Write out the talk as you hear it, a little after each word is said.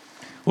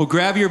Well,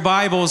 grab your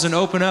Bibles and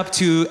open up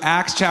to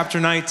Acts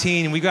chapter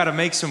 19. We got to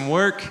make some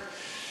work.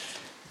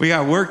 We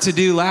got work to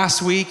do.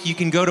 Last week, you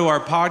can go to our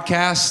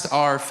podcast,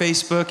 our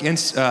Facebook,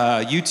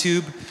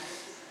 YouTube.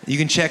 You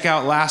can check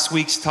out last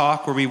week's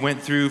talk where we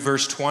went through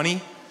verse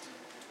 20.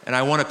 And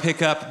I want to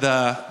pick up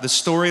the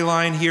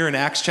storyline here in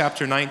Acts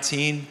chapter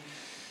 19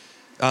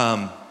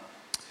 very,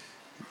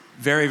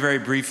 very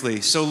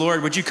briefly. So,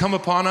 Lord, would you come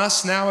upon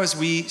us now as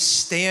we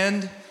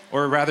stand,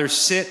 or rather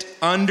sit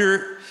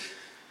under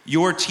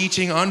your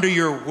teaching, under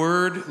your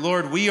word.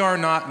 Lord, we are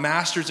not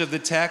masters of the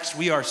text.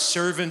 We are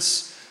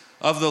servants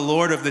of the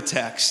Lord of the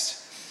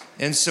text.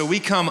 And so we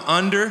come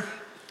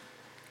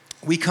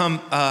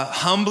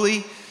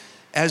humbly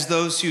as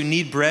those who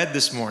need bread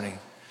this morning,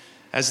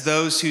 as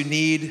those who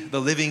need the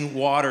living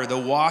water, the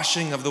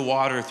washing of the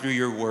water through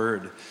your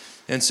word.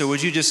 And so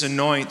would you just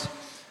anoint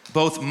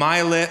both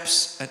my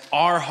lips and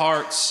our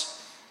hearts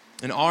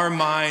and our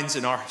minds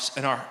and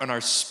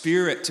our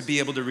spirit to be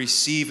able to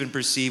receive and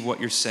perceive what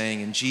you're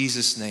saying. In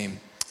Jesus' name,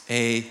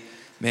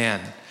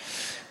 amen.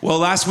 Well,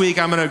 last week,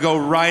 I'm going to go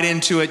right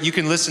into it. You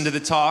can listen to the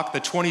talk.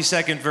 The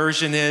 22nd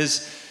version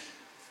is,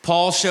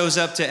 Paul shows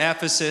up to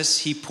Ephesus.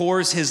 He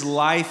pours his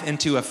life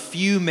into a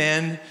few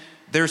men.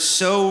 They're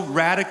so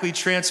radically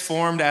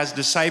transformed as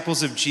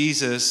disciples of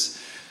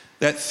Jesus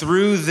that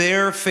through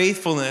their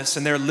faithfulness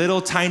and their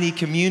little tiny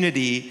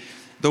community,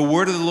 the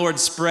word of the Lord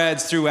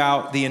spreads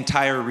throughout the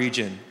entire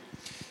region.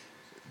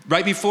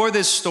 Right before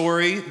this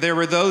story, there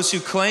were those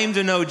who claimed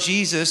to know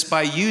Jesus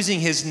by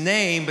using his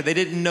name, but they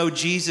didn't know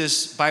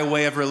Jesus by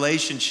way of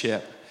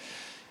relationship.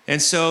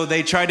 And so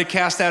they tried to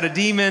cast out a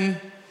demon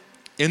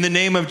in the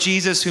name of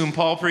Jesus, whom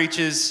Paul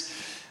preaches,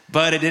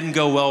 but it didn't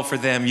go well for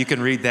them. You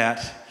can read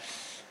that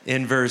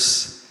in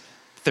verse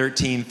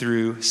 13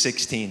 through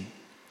 16.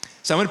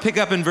 So I'm going to pick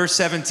up in verse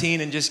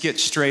 17 and just get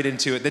straight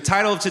into it. The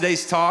title of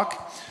today's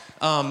talk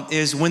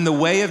is When the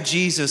Way of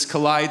Jesus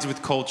Collides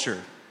with Culture.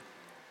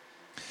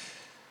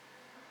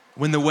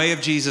 When the way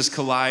of Jesus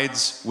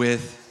collides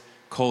with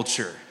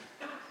culture.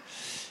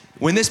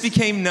 When this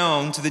became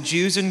known to the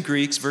Jews and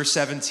Greeks, verse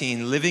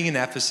 17, living in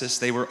Ephesus,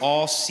 they were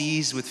all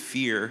seized with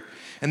fear,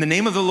 and the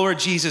name of the Lord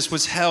Jesus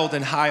was held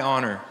in high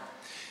honor.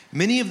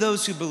 Many of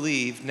those who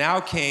believed now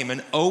came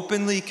and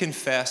openly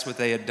confessed what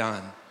they had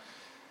done.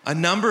 A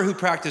number who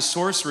practiced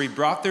sorcery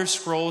brought their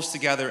scrolls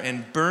together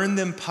and burned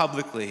them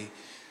publicly.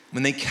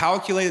 When they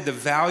calculated the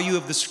value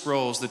of the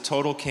scrolls, the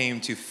total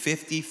came to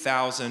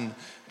 50,000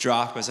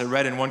 drachmas. I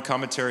read in one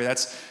commentary,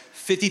 that's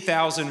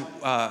 50,000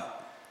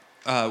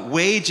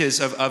 wages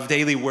of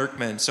daily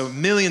workmen. So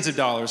millions of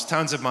dollars,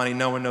 tons of money.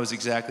 No one knows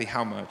exactly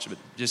how much, but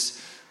just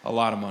a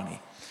lot of money.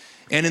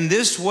 And in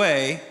this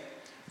way,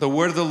 the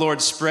word of the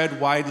Lord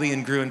spread widely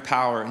and grew in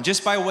power. And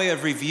just by way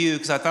of review,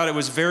 because I thought it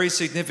was very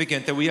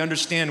significant that we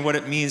understand what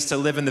it means to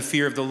live in the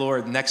fear of the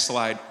Lord. Next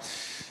slide.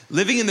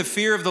 Living in the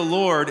fear of the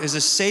Lord is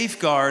a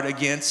safeguard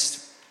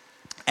against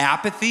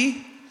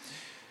apathy,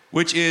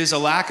 which is a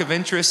lack of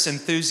interest,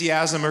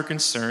 enthusiasm, or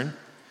concern.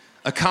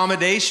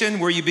 Accommodation,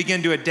 where you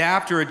begin to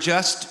adapt or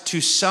adjust to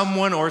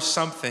someone or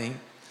something.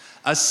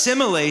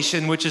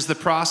 Assimilation, which is the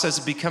process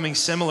of becoming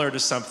similar to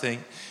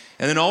something.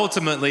 And then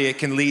ultimately, it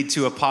can lead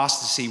to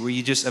apostasy, where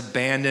you just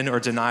abandon or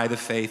deny the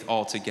faith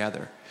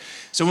altogether.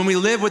 So when we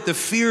live with the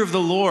fear of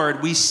the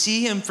Lord, we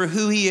see him for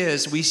who he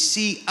is. We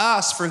see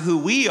us for who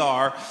we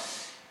are.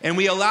 And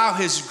we allow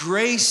his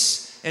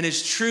grace and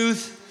his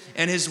truth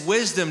and his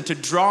wisdom to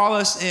draw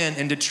us in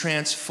and to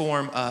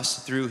transform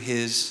us through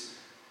his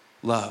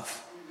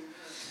love.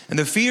 And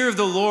the fear of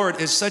the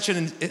Lord is such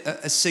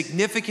a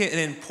significant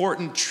and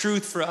important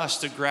truth for us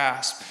to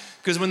grasp.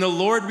 Because when the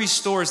Lord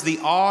restores the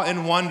awe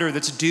and wonder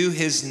that's due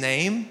his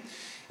name,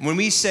 when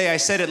we say, I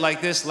said it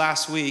like this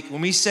last week, when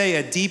we say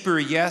a deeper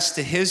yes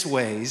to his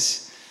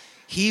ways,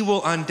 he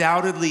will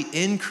undoubtedly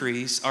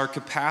increase our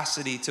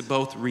capacity to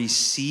both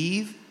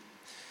receive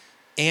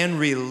and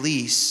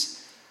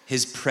release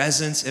his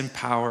presence and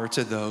power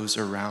to those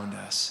around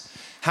us.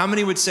 How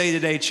many would say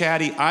today,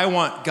 Chatty, I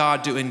want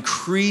God to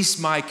increase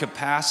my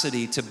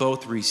capacity to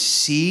both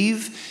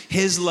receive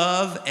his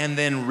love and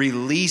then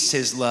release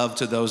his love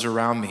to those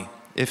around me?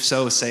 If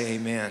so, say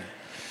amen.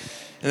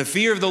 And the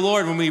fear of the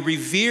Lord, when we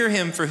revere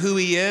him for who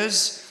he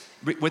is,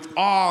 with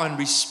awe and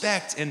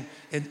respect and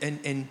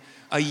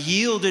a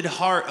yielded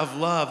heart of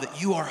love,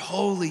 that you are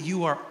holy,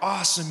 you are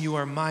awesome, you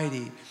are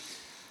mighty,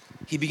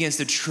 he begins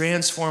to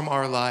transform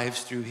our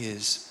lives through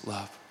his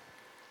love.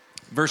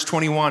 Verse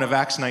 21 of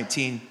Acts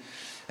 19.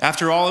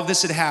 After all of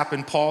this had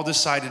happened, Paul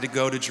decided to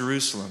go to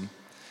Jerusalem,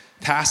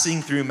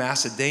 passing through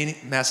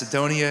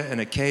Macedonia and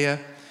Achaia.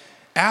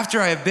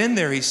 After I have been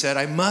there, he said,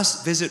 I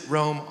must visit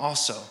Rome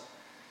also.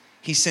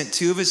 He sent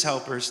two of his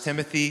helpers,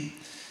 Timothy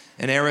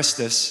and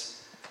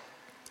Erastus,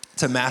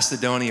 to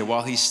Macedonia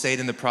while he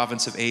stayed in the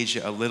province of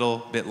Asia a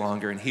little bit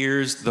longer. And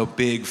here's the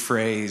big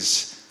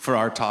phrase for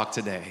our talk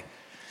today.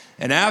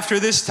 And after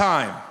this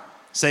time,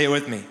 say it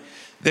with me,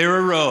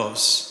 there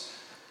arose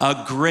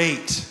a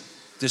great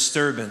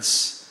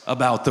disturbance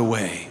about the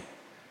way.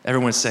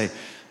 Everyone say,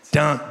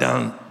 dun,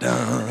 dun,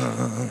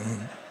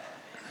 dun.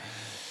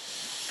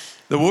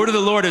 The word of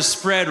the Lord has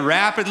spread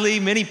rapidly.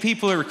 Many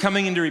people are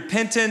coming into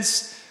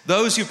repentance.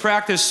 Those who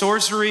practice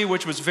sorcery,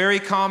 which was very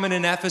common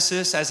in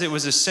Ephesus, as it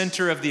was a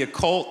center of the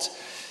occult.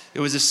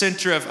 It was a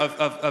center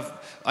of,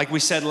 like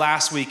we said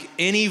last week,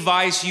 any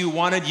vice you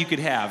wanted, you could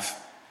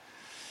have.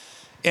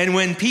 And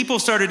when people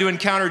started to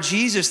encounter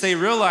Jesus, they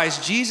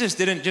realized Jesus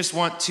didn't just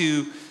want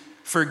to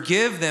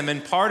forgive them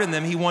and pardon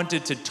them. He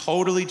wanted to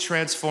totally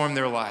transform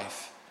their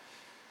life.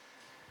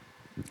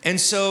 And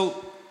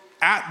so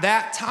at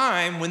that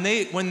time, when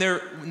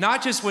they're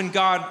not just when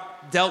God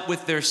dealt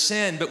with their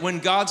sin, but when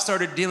God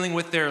started dealing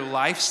with their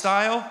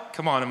lifestyle,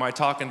 come on, am I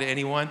talking to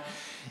anyone?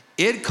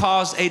 It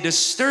caused a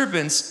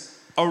disturbance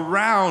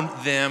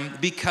around them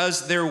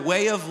because their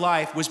way of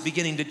life was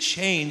beginning to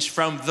change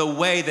from the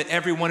way that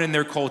everyone in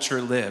their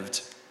culture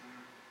lived.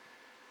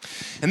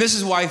 And this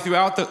is why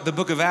throughout the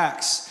book of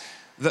Acts,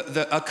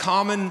 a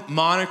common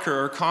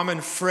moniker or common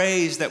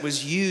phrase that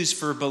was used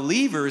for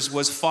believers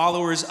was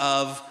followers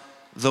of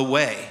the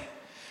way.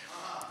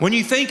 When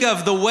you think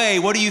of the way,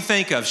 what do you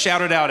think of?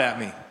 Shout it out at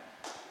me.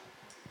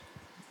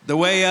 The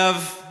way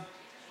of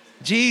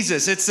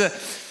Jesus. It's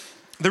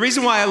the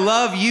reason why I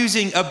love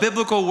using a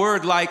biblical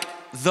word like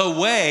the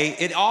way.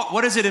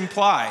 What does it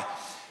imply?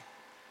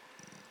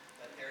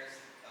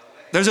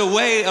 There's a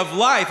way of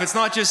life. It's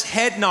not just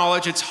head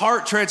knowledge, it's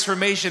heart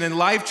transformation and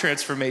life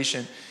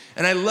transformation.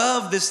 And I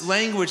love this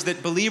language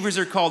that believers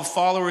are called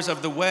followers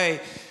of the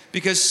way,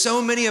 because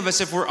so many of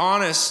us, if we're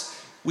honest,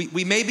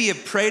 we maybe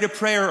have prayed a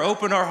prayer or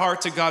opened our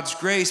heart to God's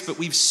grace, but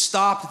we've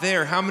stopped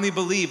there. How many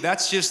believe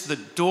that's just the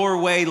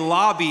doorway,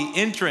 lobby,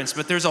 entrance,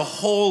 but there's a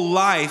whole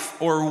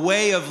life or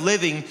way of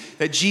living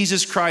that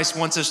Jesus Christ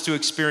wants us to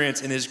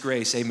experience in his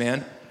grace,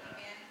 amen?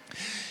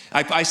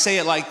 I say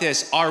it like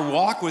this: our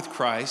walk with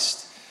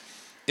Christ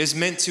is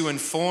meant to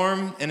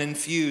inform and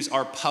infuse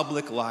our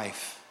public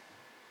life.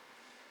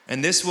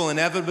 And this will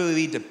inevitably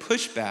lead to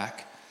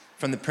pushback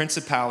from the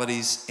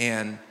principalities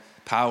and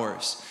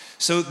powers.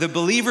 So the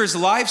believer's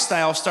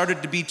lifestyle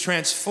started to be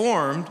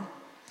transformed.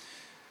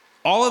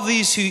 All of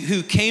these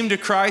who came to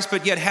Christ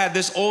but yet had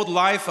this old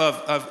life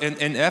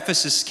in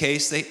Ephesus'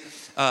 case,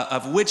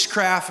 of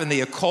witchcraft and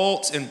the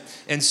occult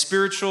and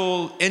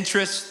spiritual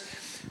interests,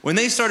 when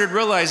they started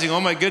realizing,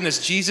 oh my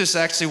goodness, Jesus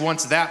actually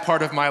wants that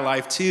part of my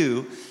life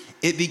too,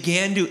 it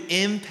began to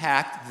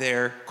impact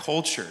their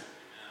culture.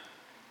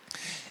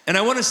 And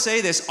I want to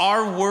say this: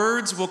 our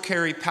words will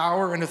carry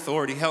power and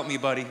authority. Help me,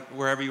 buddy,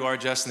 wherever you are,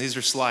 Justin. These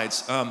are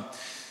slides.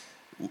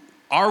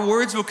 Our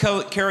words will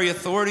carry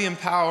authority and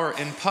power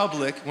in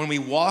public when we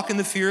walk in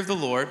the fear of the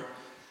Lord,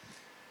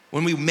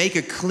 when we make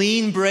a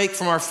clean break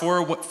from our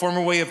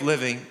former way of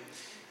living,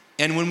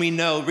 and when we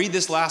know, read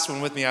this last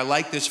one with me, I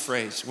like this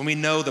phrase, when we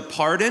know the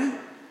pardon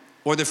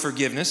or the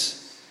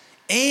forgiveness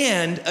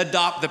and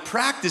adopt the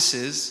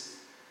practices,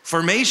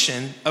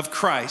 formation of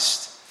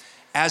Christ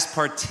as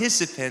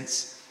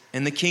participants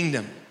in the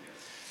kingdom.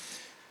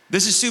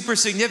 This is super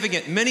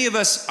significant. Many of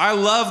us, I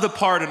love the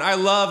pardon. I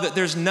love that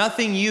there's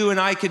nothing you and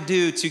I could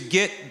do to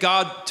get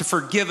God to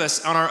forgive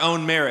us on our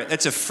own merit.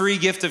 That's a free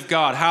gift of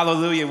God.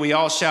 Hallelujah. We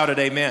all shouted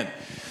amen.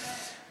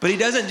 But he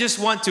doesn't just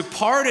want to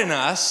pardon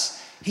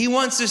us. He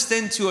wants us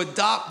then to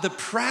adopt the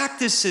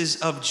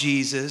practices of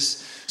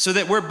Jesus so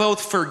that we're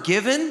both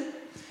forgiven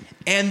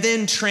and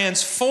then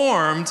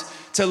transformed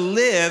to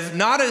live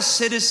not as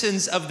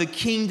citizens of the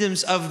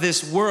kingdoms of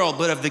this world,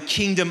 but of the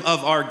kingdom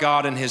of our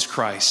God and his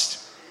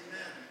Christ.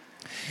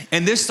 Amen.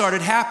 And this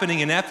started happening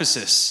in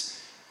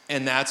Ephesus,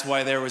 and that's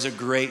why there was a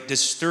great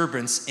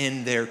disturbance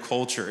in their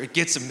culture. It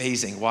gets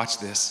amazing. Watch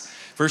this.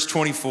 Verse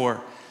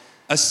 24,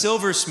 a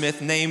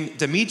silversmith named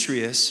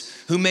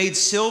Demetrius, who made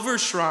silver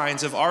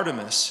shrines of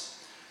Artemis,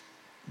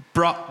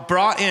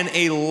 brought in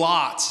a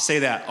lot, say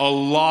that, a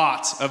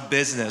lot of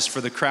business for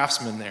the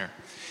craftsmen there.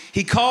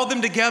 He called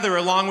them together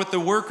along with the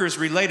workers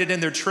related in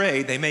their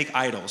trade. They make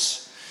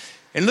idols.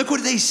 And look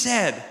what they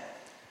said.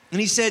 And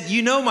he said,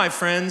 you know, my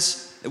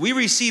friends, that we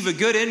receive a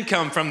good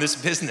income from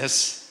this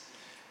business.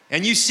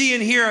 And you see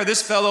and hear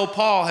this fellow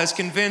Paul has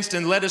convinced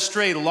and led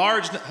astray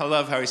I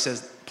love how he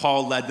says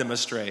Paul led them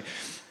astray.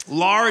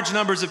 Large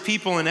numbers of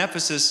people in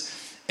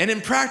Ephesus and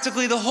in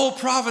practically the whole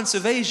province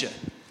of Asia.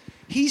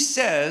 He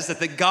says that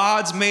the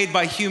gods made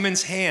by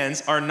humans'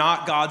 hands are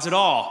not gods at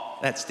all.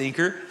 That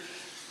stinker.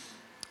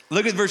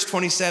 Look at verse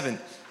 27.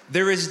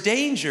 There is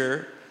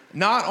danger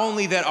not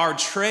only that our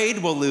trade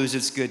will lose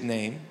its good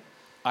name,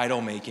 idol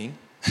making,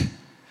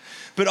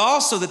 but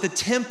also that the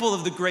temple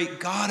of the great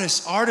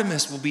goddess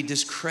Artemis will be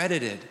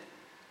discredited.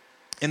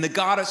 And the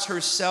goddess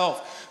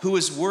herself, who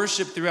is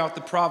worshipped throughout the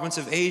province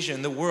of Asia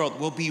and the world,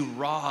 will be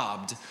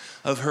robbed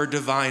of her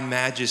divine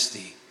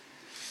majesty.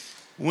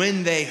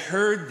 When they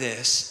heard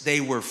this,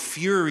 they were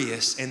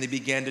furious and they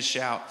began to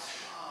shout,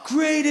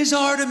 great is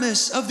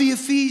Artemis of the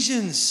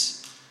Ephesians.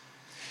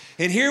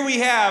 And here we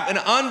have an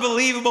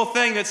unbelievable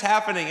thing that's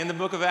happening in the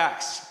book of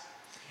Acts.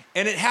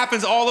 And it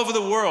happens all over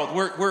the world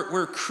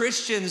where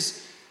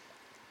Christians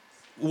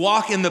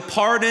walk in the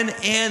pardon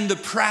and the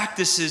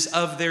practices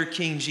of their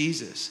King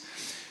Jesus.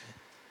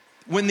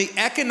 When the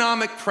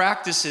economic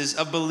practices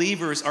of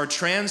believers are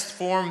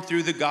transformed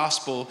through the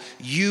gospel,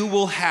 you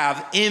will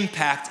have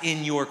impact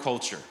in your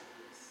culture.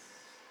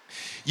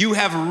 You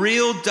have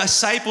real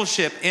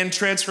discipleship and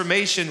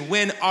transformation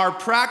when our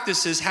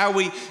practices, how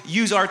we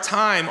use our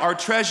time, our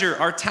treasure,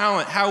 our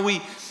talent, how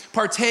we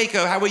partake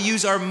of, how we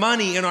use our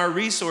money and our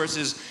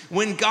resources,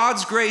 when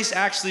God's grace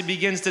actually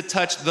begins to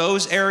touch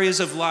those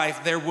areas of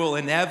life, there will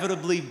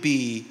inevitably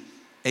be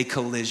a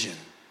collision.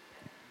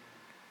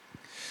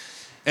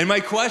 And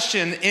my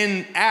question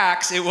in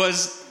Acts, it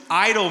was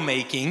idol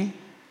making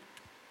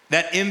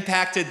that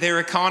impacted their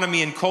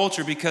economy and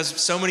culture because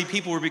so many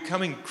people were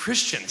becoming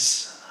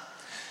Christians.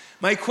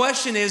 My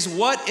question is,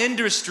 what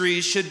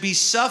industries should be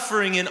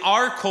suffering in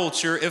our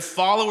culture if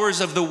followers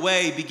of the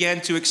way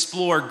began to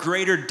explore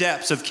greater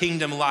depths of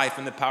kingdom life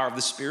and the power of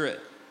the Spirit?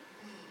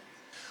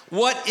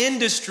 What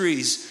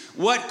industries,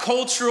 what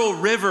cultural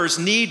rivers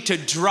need to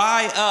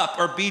dry up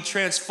or be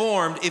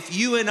transformed if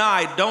you and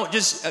I don't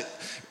just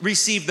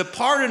receive the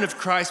pardon of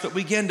Christ, but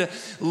begin to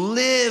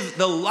live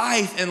the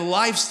life and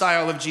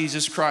lifestyle of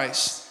Jesus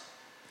Christ?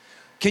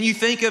 Can you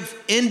think of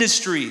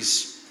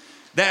industries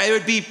that it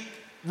would be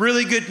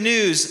really good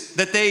news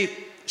that they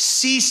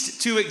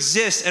ceased to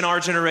exist in our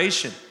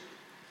generation?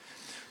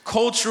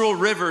 Cultural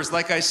rivers,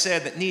 like I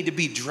said, that need to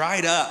be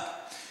dried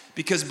up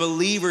because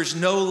believers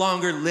no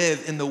longer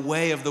live in the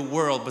way of the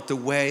world, but the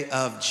way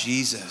of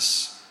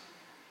Jesus.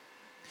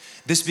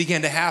 This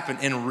began to happen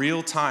in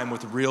real time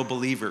with real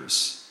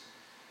believers.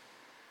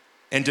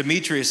 And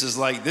Demetrius is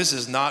like, this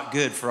is not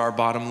good for our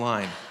bottom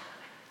line.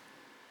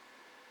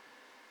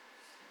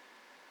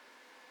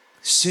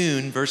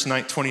 Soon, verse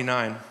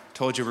 29,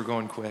 told you we're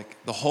going quick.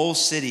 The whole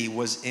city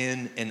was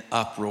in an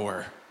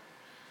uproar.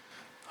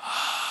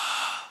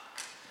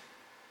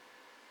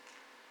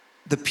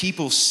 The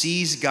people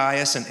seized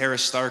Gaius and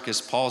Aristarchus,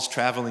 Paul's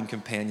traveling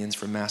companions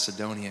from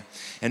Macedonia,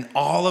 and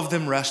all of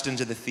them rushed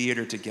into the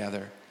theater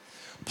together.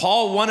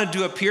 Paul wanted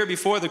to appear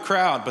before the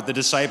crowd, but the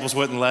disciples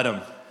wouldn't let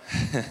him.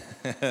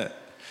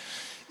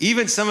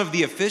 Even some of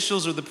the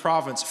officials of the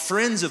province,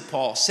 friends of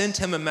Paul, sent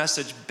him a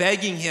message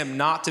begging him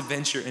not to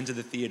venture into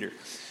the theater.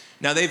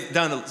 Now, they've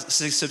done a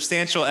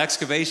substantial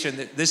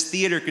excavation. This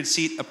theater could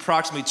seat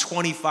approximately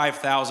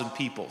 25,000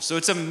 people. So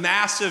it's a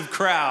massive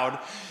crowd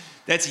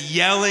that's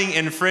yelling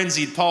and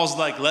frenzied. Paul's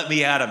like, let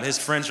me at him. His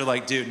friends are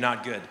like, dude,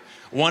 not good.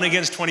 1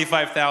 against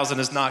 25,000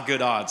 is not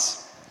good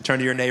odds. Turn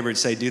to your neighbor and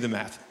say, do the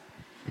math.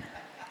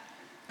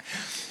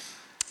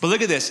 But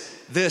look at this.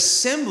 The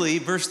assembly,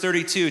 verse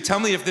 32,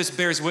 tell me if this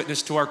bears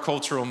witness to our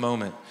cultural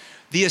moment.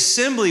 The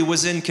assembly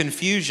was in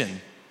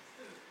confusion.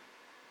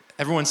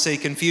 Everyone say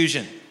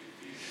confusion.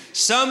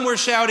 Some were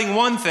shouting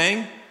one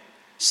thing,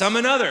 some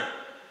another.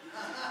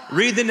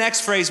 Read the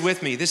next phrase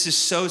with me. This is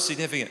so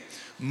significant.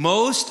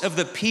 Most of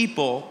the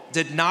people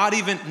did not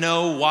even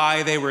know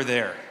why they were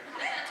there.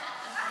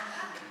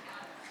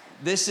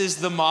 This is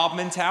the mob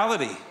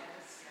mentality.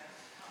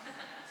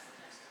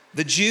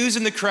 The Jews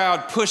in the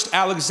crowd pushed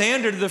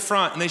Alexander to the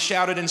front and they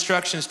shouted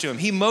instructions to him.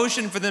 He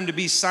motioned for them to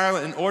be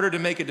silent in order to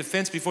make a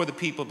defense before the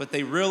people, but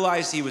they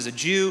realized he was a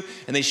Jew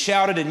and they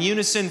shouted in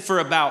unison for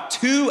about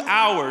 2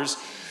 hours,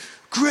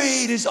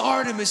 "Great is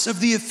Artemis of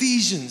the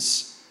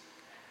Ephesians."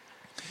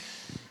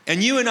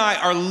 And you and I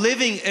are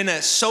living in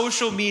a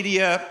social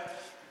media,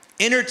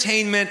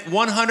 entertainment,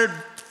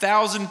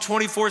 100,000,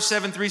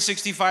 24/7,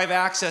 365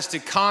 access to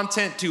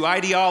content, to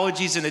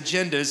ideologies and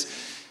agendas.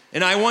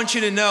 And I want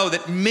you to know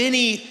that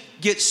many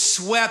get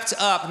swept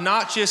up,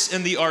 not just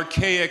in the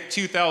archaic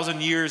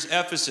 2,000 years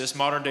Ephesus,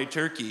 modern day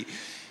Turkey.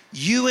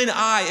 You and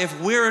I,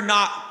 if we're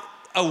not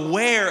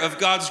aware of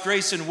God's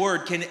grace and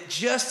word, can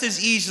just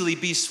as easily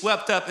be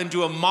swept up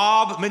into a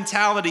mob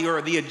mentality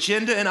or the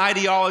agenda and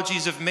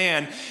ideologies of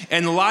man,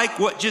 and like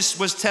what just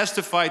was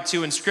testified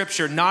to in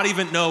scripture, not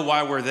even know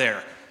why we're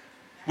there.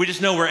 We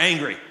just know we're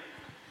angry.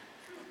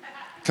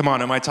 Come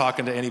on, am I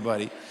talking to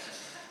anybody?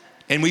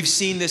 And we've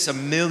seen this a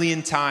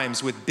million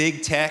times with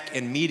big tech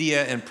and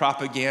media and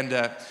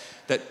propaganda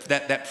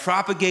that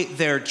propagate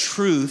their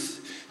truth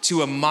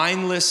to a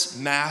mindless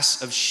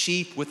mass of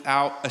sheep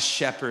without a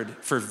shepherd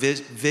for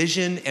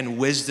vision and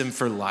wisdom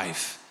for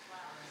life.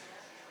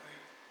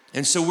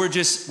 And so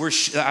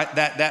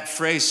that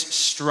phrase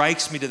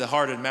strikes me to the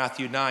heart in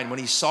Matthew 9. When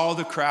he saw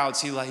the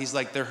crowds, he's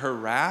like, they're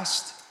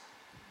harassed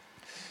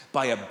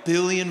by a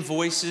billion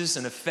voices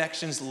and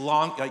affections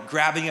like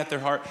grabbing at their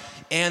heart,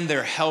 and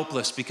they're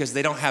helpless because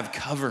they don't have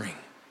covering.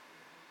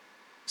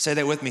 Say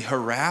that with me,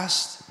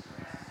 harassed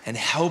and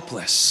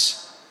helpless.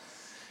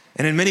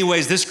 And in many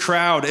ways, this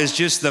crowd is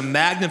just the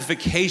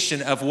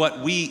magnification of what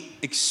we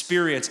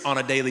experience on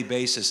a daily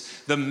basis.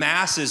 The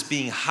masses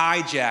being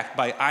hijacked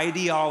by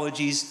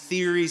ideologies,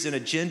 theories, and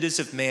agendas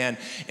of man,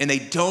 and they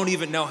don't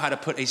even know how to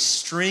put a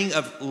string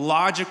of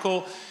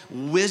logical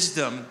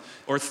wisdom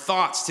or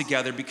thoughts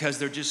together because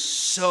they're just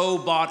so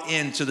bought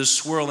into the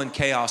swirl and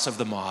chaos of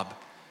the mob.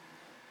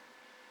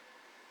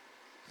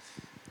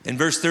 In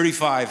verse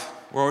 35,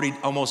 we're already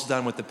almost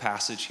done with the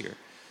passage here.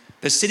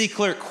 The city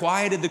clerk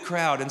quieted the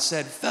crowd and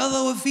said,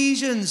 "Fellow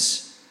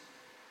Ephesians,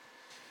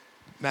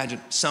 Imagine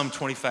some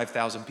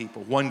 25,000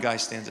 people. One guy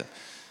stands up.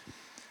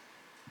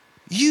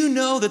 You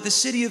know that the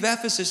city of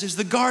Ephesus is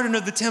the garden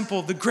of the temple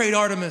of the great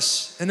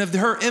Artemis and of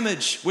her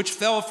image, which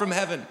fell from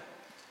heaven.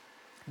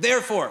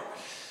 Therefore,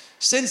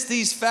 since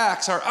these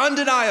facts are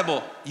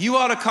undeniable, you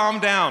ought to calm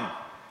down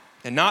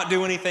and not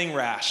do anything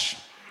rash.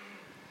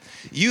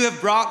 You have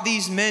brought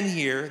these men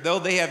here, though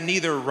they have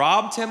neither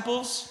robbed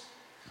temples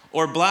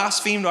or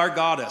blasphemed our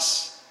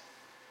goddess.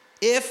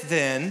 If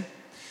then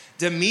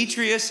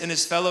Demetrius and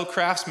his fellow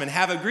craftsmen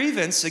have a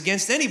grievance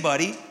against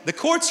anybody, the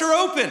courts are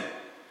open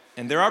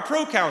and there are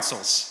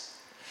proconsuls.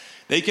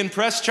 They can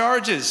press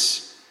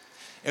charges.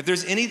 If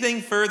there's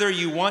anything further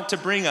you want to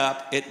bring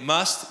up, it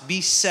must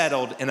be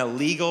settled in a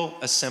legal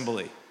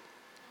assembly.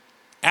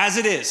 As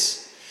it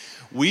is,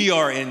 we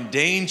are in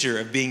danger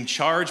of being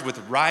charged with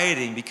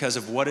rioting because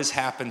of what has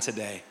happened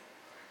today.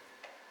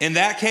 In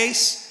that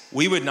case,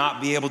 we would not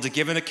be able to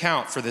give an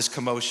account for this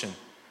commotion,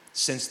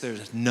 since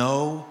there's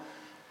no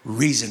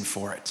reason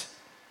for it.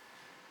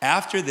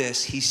 After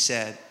he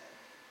said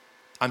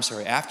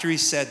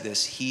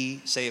this,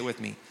 he, say it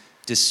with me,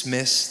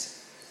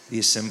 dismissed the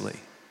assembly.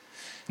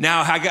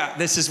 Now,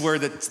 this is where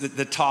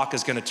the talk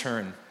is going to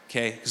turn,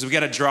 okay? Because we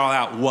got to draw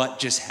out what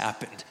just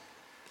happened.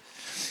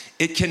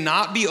 It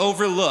cannot be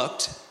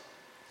overlooked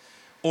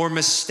or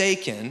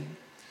mistaken.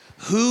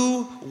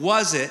 Who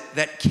was it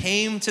that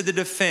came to the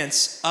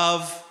defense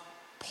of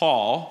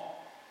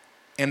Paul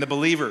and the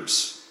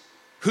believers?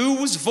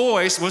 Whose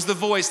voice was the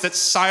voice that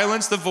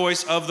silenced the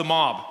voice of the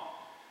mob?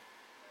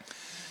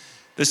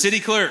 The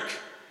city clerk.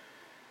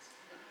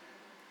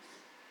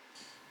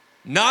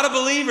 Not a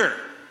believer,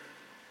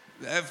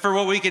 for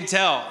what we can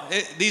tell.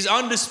 These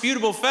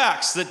undisputable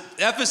facts that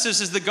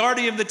Ephesus is the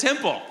guardian of the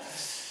temple.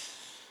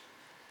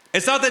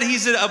 It's not that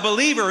he's a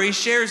believer. He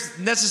shares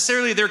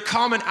necessarily their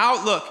common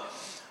outlook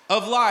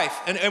of life.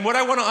 And what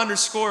I want to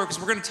underscore, because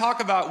we're going to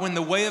talk about when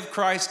the way of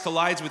Christ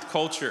collides with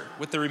culture,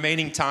 with the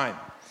remaining time.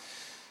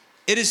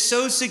 It is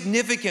so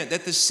significant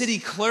that the city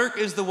clerk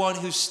is the one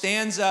who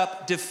stands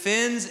up,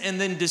 defends, and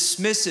then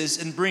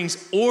dismisses and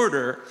brings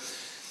order.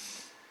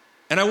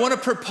 And I want to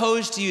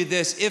propose to you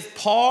this. If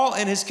Paul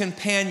and his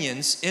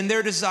companions, in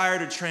their desire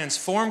to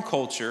transform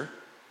culture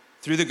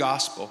through the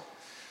gospel,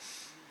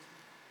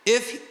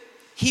 if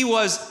he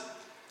was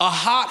a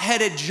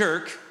hot-headed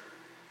jerk,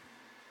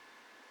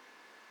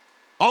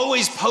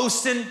 always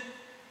posting,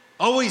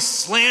 always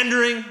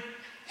slandering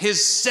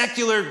his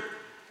secular,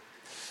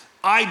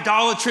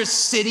 idolatrous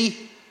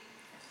city,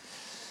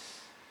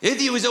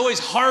 if he was always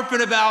harping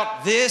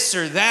about this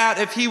or that,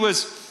 if he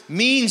was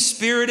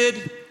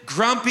mean-spirited,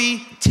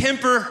 grumpy,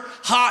 temper,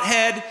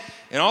 hothead,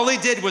 and all he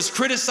did was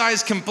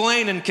criticize,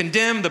 complain, and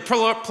condemn the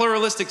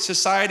pluralistic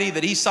society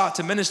that he sought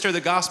to minister the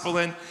gospel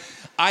in,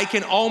 I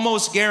can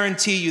almost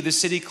guarantee you the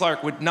city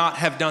clerk would not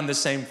have done the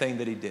same thing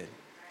that he did.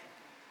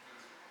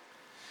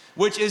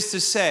 Which is to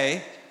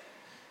say,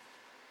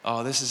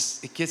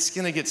 it's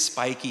gonna get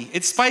spiky.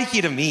 It's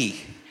spiky to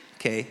me,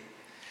 okay?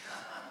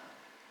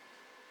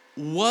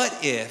 What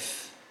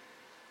if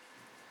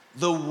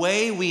the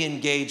way we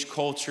engage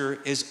culture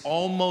is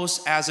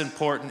almost as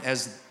important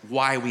as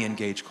why we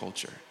engage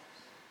culture?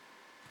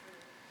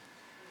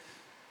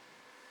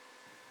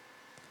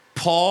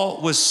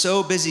 Paul was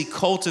so busy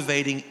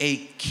cultivating a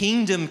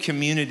kingdom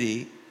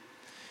community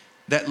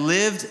that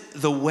lived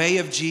the way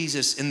of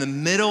Jesus in the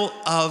middle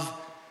of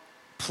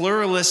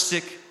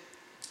pluralistic,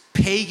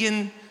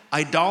 pagan,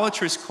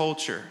 idolatrous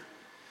culture,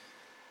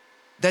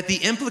 that the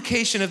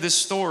implication of this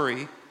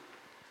story,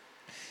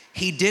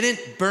 he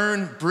didn't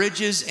burn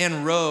bridges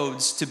and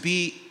roads to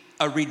be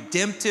a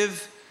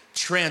redemptive,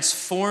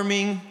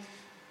 transforming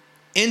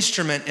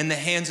instrument in the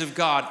hands of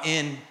God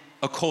in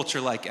a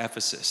culture like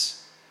Ephesus.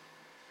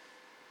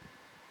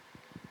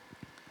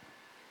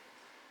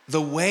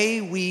 The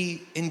way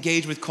we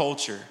engage with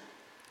culture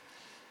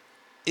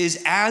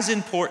is as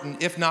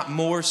important, if not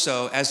more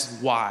so, as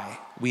why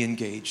we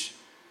engage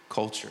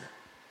culture.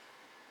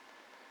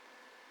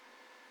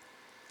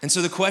 And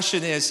so the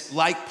question is,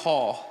 like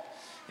Paul,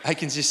 I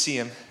can just see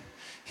him.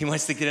 He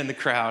wants to get in the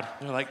crowd.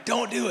 They're like,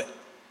 don't do it.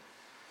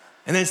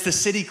 And then it's the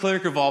city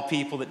clerk of all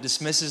people that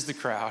dismisses the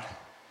crowd,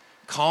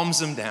 calms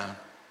them down.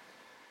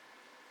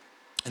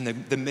 And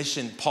the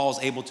mission, Paul's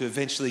able to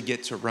eventually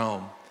get to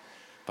Rome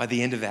by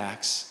the end of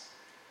Acts.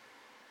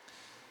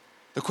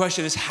 The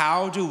question is,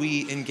 how do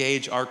we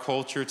engage our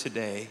culture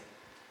today?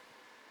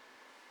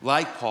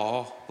 Like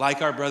Paul,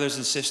 like our brothers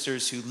and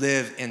sisters who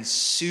live in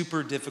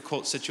super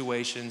difficult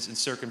situations and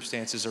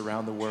circumstances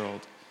around the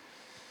world.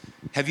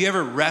 Have you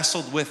ever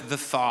wrestled with the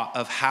thought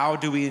of how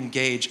do we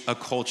engage a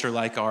culture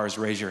like ours?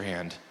 Raise your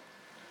hand.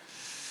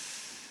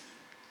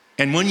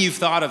 And when you've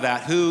thought of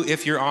that, who,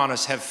 if you're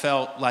honest, have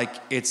felt like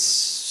it's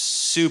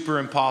super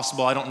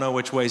impossible, I don't know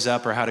which way's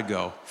up or how to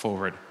go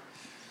forward?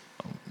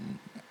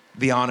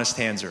 The honest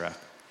hands are up.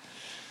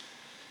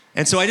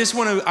 And so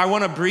I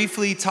want to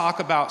briefly talk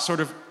about sort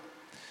of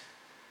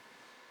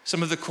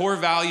some of the core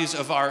values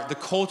of the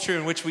culture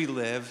in which we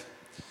live.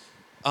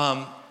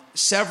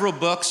 Several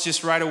books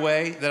just right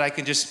away that I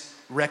can just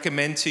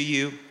recommend to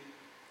you.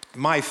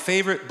 My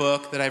favorite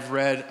book that I've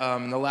read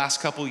in the last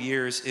couple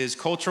years is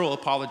Cultural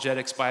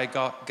Apologetics by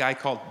a guy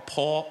called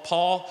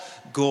Paul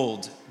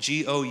Gould,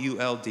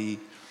 Gould.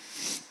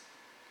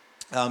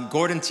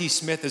 Gordon T.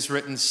 Smith has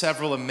written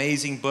several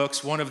amazing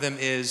books. One of them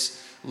is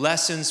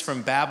Lessons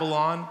from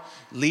Babylon,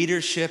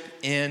 Leadership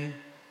in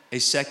a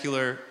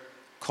Secular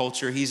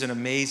Culture. He's an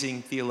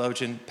amazing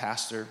theologian,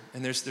 pastor,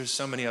 and there's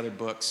so many other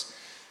books.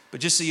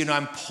 But just so you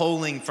know,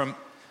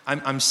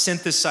 I'm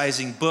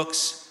synthesizing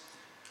books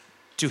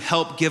to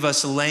help give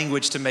us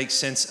language to make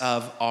sense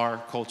of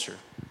our culture.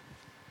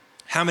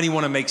 How many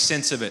want to make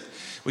sense of it?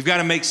 We've got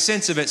to make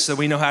sense of it so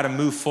we know how to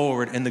move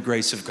forward in the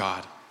grace of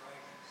God.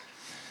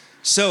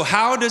 So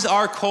how does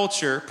our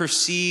culture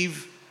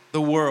perceive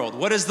the world?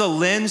 What is the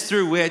lens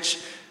through which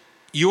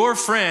your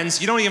friends,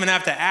 you don't even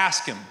have to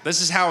ask them.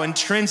 This is how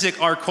intrinsic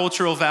our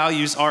cultural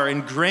values are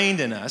ingrained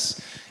in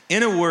us.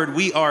 In a word,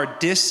 we are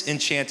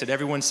disenchanted.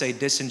 Everyone say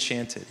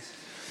disenchanted.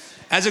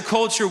 As a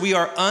culture, we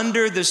are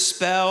under the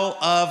spell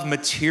of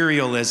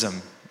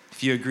materialism.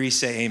 If you agree,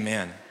 say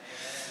amen.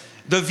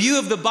 The view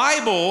of the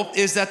Bible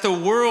is that the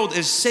world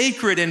is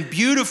sacred and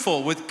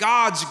beautiful with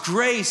God's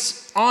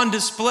grace on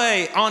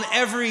display on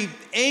every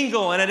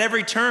angle and at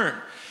every turn.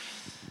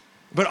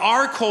 But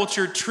our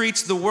culture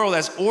treats the world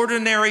as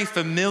ordinary,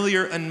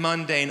 familiar, and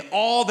mundane.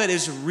 All that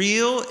is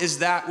real is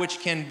that which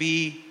can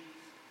be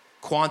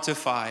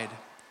quantified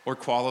or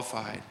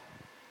qualified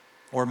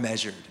or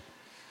measured.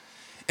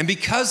 And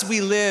because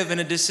we live in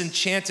a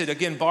disenchanted,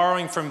 again,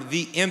 borrowing from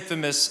the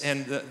infamous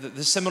and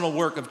the seminal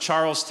work of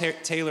Charles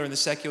Taylor and the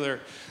secular,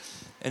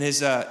 and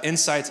his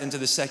insights into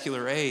the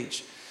secular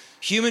age,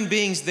 human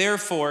beings,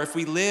 therefore, if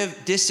we live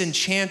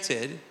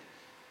disenchanted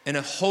in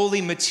a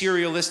wholly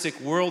materialistic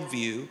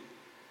worldview,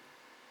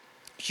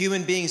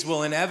 human beings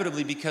will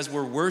inevitably, because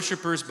we're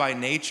worshipers by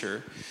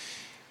nature,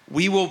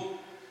 we will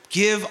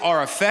give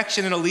our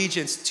affection and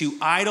allegiance to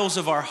idols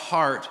of our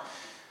heart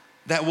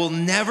that will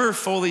never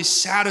fully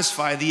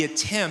satisfy the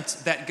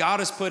attempt that God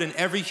has put in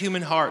every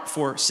human heart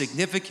for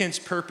significance,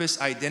 purpose,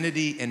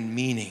 identity, and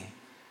meaning.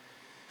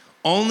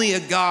 Only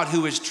a God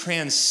who is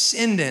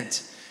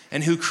transcendent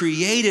and who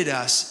created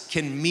us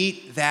can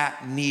meet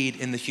that need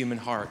in the human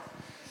heart.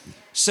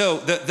 So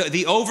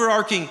the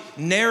overarching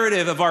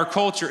narrative of our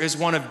culture is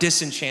one of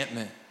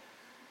disenchantment.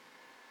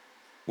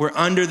 We're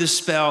under the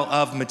spell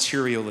of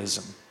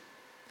materialism.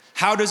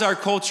 How does our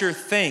culture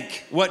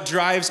think? What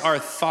drives our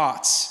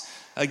thoughts?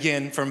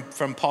 Again,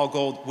 from Paul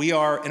Gould, we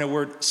are, in a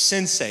word,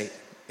 sensate.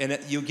 And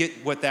you'll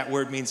get what that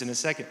word means in a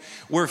second.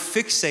 We're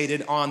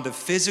fixated on the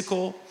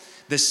physical,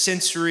 the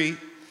sensory,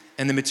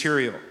 and the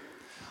material.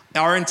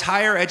 Our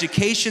entire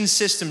education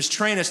systems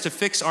train us to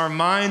fix our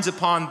minds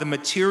upon the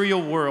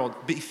material world,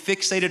 be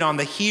fixated on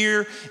the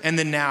here and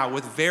the now,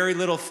 with very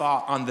little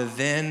thought on the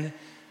then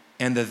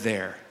and the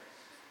there.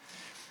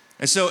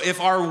 And so if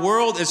our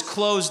world is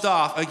closed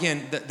off,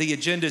 again, the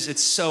agendas,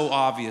 it's so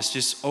obvious.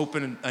 Just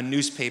open a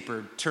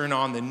newspaper, turn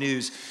on the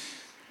news.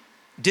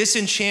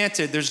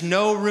 Disenchanted, there's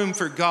no room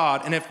for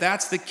God. And if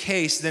that's the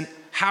case, then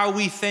how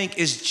we think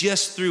is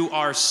just through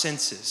our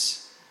senses.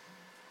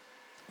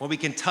 What we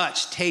can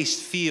touch,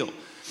 taste, feel.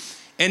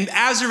 And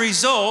as a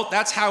result,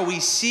 that's how we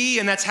see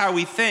and that's how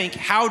we think.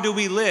 How do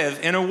we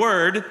live? In a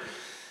word,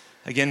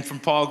 again from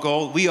Paul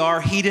Gould, we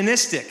are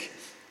hedonistic.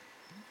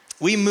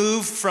 We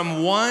move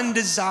from one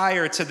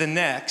desire to the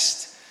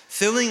next,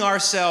 filling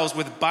ourselves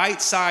with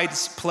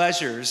bite-sized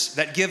pleasures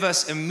that give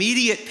us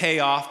immediate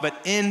payoff, but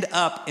end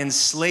up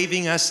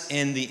enslaving us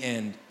in the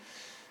end.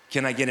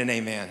 Can I get an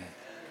amen?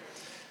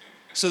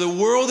 So the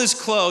world is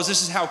closed.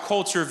 This is how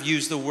culture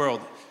views the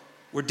world.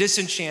 We're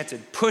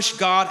disenchanted. Push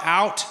God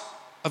out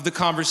of the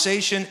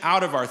conversation,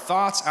 out of our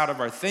thoughts, out of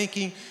our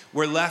thinking.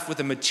 We're left with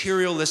a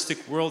materialistic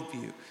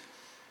worldview.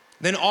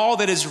 Then all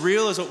that is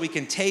real is what we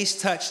can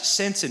taste, touch,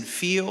 sense, and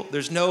feel.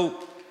 There's no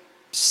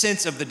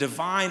sense of the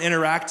divine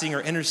interacting or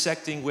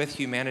intersecting with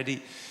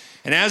humanity.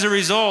 And as a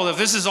result, if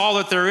this is all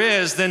that there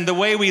is, then the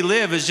way we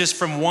live is just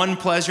from one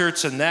pleasure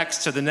to the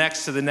next, to the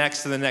next, to the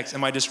next, to the next.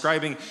 Am I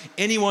describing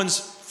anyone's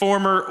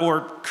former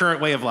or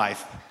current way of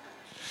life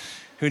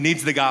who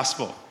needs the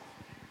gospel?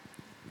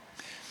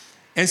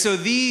 And so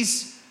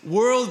these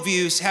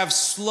worldviews have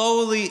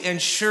slowly and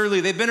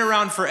surely, they've been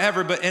around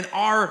forever, but in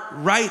our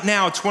right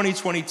now,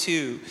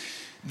 2022,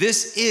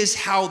 this is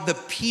how the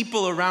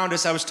people around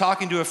us, I was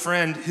talking to a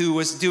friend who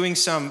was doing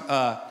some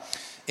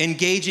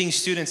engaging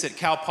students at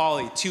Cal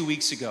Poly 2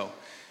 weeks ago.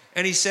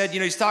 And he said,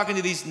 he's talking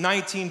to these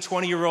 19,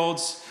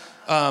 20-year-olds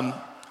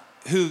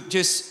who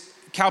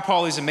just, Cal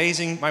Poly is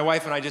amazing. My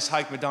wife and I just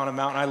hiked Madonna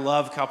Mountain. I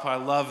love Cal Poly.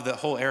 I love the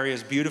whole area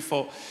is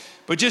beautiful.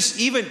 But just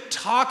even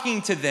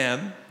talking to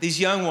them, these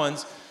young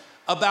ones,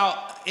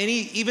 about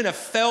even a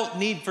felt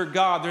need for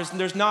God.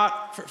 There's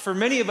not, for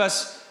many of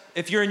us,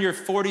 if you're in your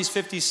 40s,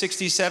 50s,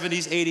 60s,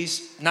 70s,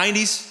 80s,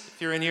 90s, if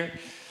you're in here,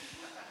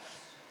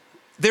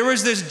 there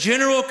was this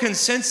general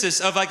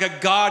consensus of like a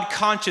God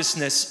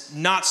consciousness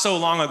not so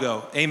long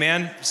ago.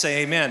 Amen?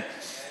 Say amen.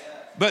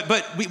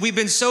 But we've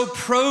been so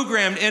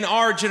programmed in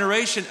our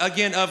generation,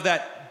 again, of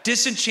that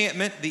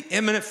disenchantment, the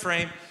imminent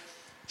frame,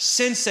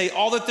 sensate,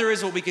 all that there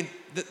is, what we can,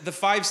 the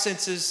five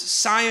senses.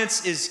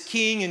 Science is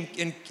king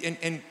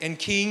and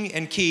king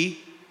and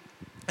key.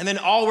 And then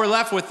all we're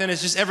left with then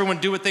is just everyone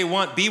do what they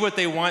want, be what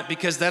they want,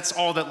 because that's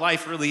all that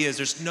life really is.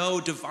 There's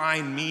no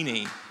divine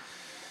meaning.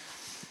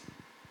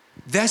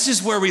 This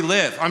is where we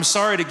live. I'm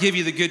sorry to give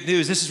you the good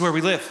news. This is where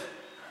we live.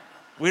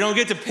 We don't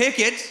get to pick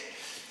it.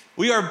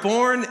 We are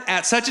born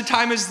at such a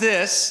time as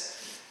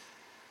this.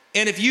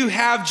 And if you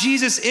have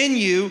Jesus in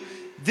you,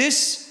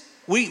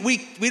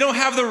 we don't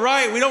have the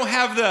right, we don't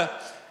have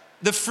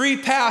the free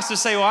pass to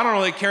say, well, I don't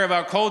really care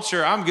about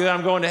culture. I'm good.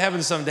 I'm going to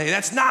heaven someday.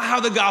 That's not how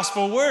the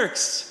gospel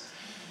works.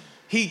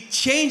 He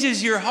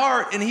changes your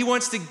heart, and he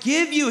wants to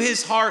give you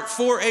his heart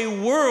for a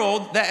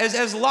world that is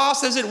as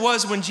lost as it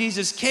was when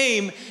Jesus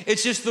came.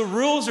 It's just the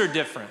rules are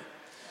different.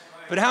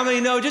 But how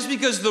many know just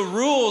because the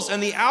rules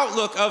and the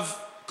outlook of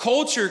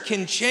culture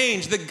can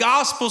change, the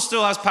gospel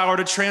still has power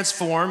to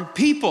transform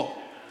people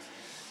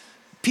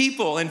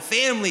and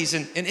families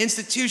and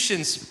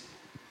institutions.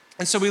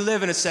 And so we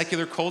live in a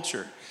secular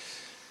culture.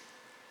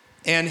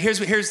 And here's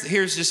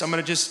just, I'm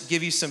going to just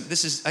give you some,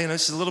 this is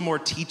a little more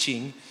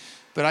teaching,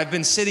 but I've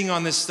been sitting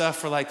on this stuff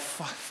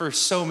for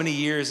so many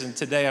years, and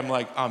today I'm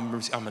like, I'm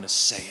going to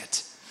say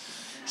it.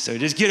 So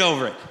just get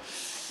over it.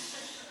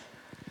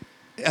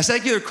 A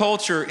secular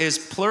culture is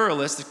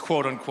pluralist,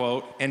 quote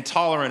unquote, and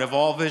tolerant of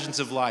all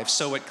visions of life,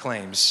 so it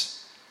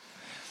claims.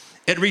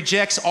 It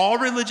rejects all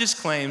religious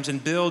claims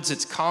and builds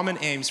its common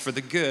aims for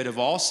the good of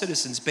all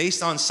citizens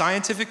based on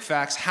scientific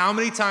facts. How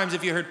many times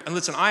have you heard, and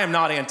listen, I am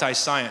not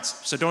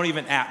anti-science, so don't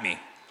even at me,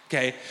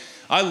 okay?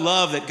 I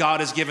love that God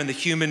has given the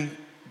human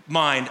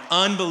mind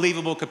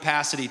unbelievable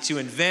capacity to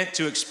invent,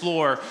 to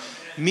explore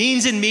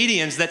means and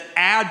medians that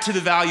add to the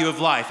value of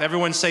life.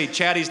 Everyone say,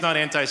 Chaddy's not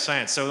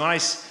anti-science. So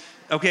nice,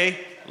 okay?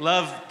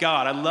 Love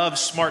God. I love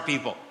smart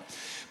people.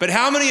 But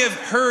how many have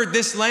heard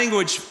this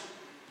language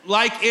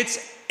like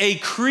it's a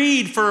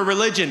creed for a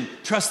religion?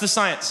 Trust the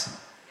science.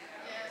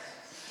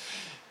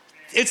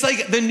 It's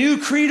like the new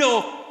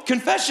creedal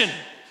confession.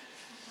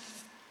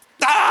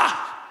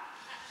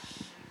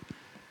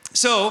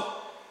 So,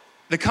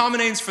 the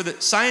common aims for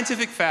the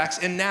scientific facts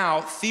and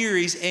now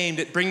theories aimed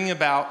at bringing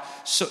about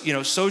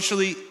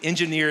socially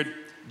engineered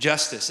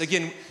justice.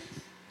 Again,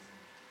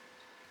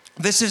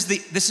 this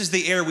is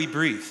the air we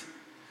breathe.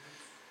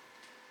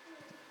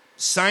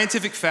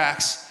 Scientific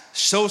facts,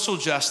 social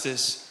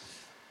justice,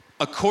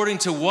 according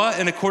to what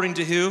and according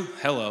to who?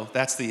 Hello,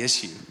 that's the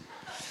issue.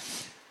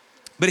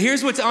 But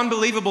here's what's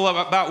unbelievable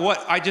about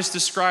what I just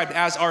described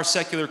as our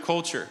secular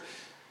culture.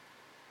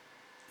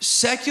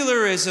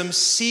 Secularism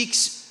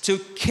seeks to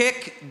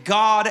kick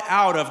God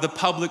out of the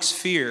public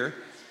sphere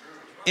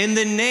in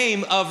the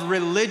name of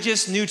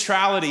religious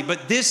neutrality.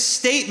 But this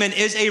statement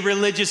is a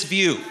religious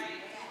view.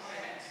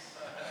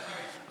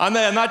 I'm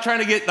not trying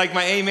to get like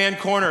my amen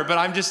corner,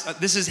 but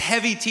this is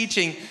heavy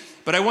teaching.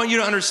 But I want you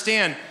to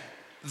understand,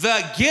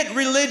 the get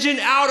religion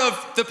out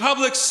of the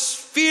public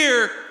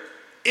sphere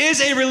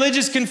is a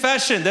religious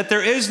confession that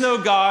there is no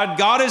God.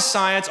 God is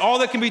science. All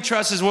that can be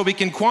trusted is what we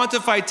can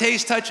quantify,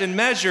 taste, touch, and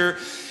measure.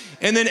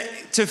 And then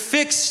to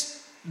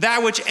fix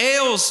that which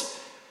ails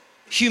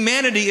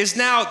humanity is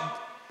now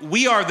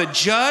we are the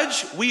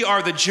judge, we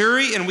are the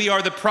jury, and we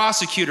are the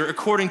prosecutor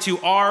according to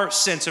our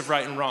sense of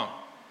right and wrong.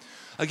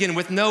 Again,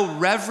 with no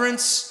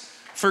reverence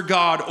for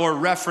God or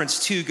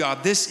reference to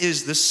God. This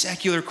is the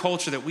secular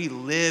culture that we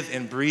live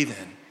and breathe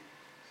in.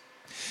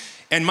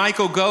 And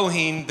Michael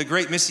Goheen, the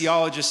great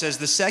missiologist, says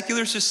the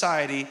secular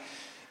society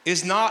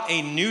is not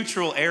a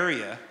neutral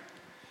area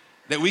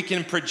that we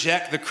can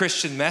project the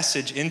Christian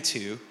message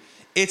into.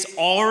 It's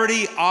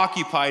already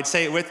occupied,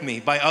 say it with me,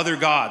 by other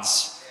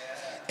gods.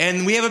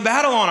 And we have a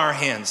battle on our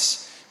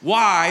hands.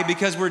 Why?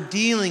 Because we're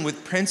dealing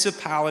with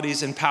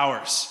principalities and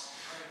powers.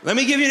 Let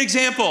me give you an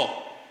example.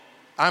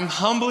 I'm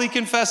humbly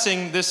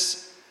confessing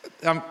this,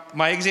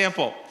 my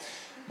example.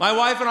 My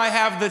wife and I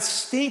have the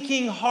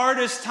stinking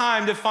hardest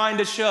time to find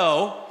a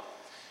show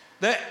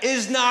that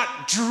is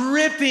not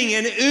dripping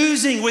and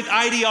oozing with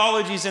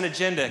ideologies and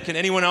agenda. Can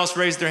anyone else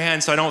raise their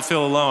hand so I don't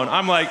feel alone?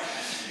 I'm like,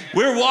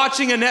 we're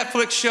watching a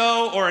Netflix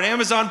show or an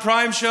Amazon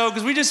Prime show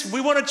because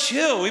we want to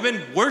chill. We've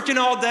been working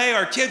all day.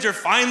 Our kids are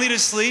finally to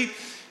sleep.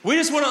 We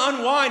just want to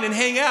unwind and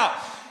hang out.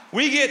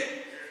 We get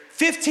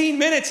 15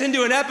 minutes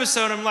into an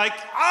episode. I'm like,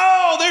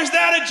 oh, there's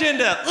that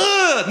agenda.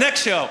 Ugh,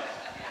 next show.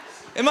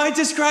 Am I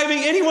describing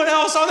anyone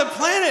else on the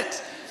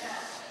planet?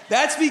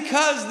 That's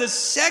because the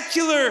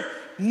secular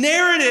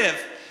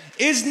narrative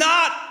is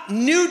not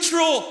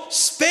neutral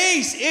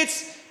space.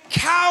 It's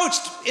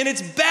couched and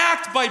it's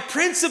backed by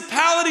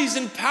principalities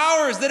and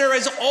powers that are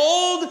as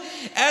old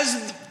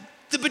as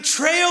the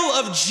betrayal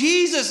of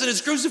Jesus and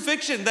his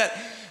crucifixion. That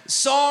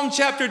Psalm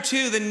chapter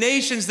 2, the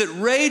nations that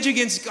rage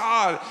against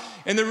God.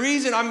 And the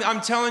reason I'm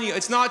telling you,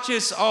 it's not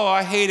just, oh,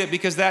 I hate it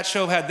because that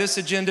show had this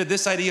agenda,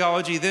 this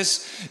ideology,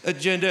 this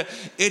agenda.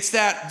 It's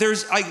that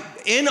there's,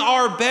 in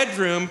our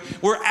bedroom,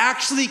 we're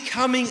actually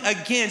coming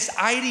against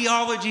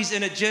ideologies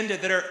and agenda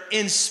that are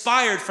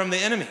inspired from the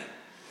enemy.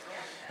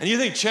 And you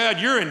think, Chad,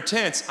 you're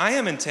intense. I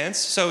am intense,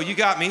 so you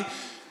got me.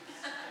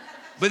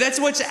 But that's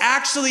what's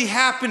actually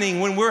happening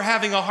when we're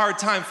having a hard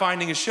time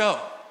finding a show.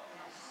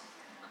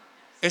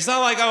 It's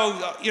not like,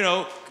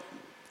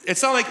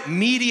 it's not like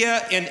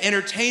media and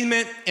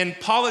entertainment and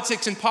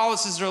politics and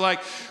policies are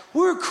like,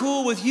 we're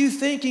cool with you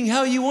thinking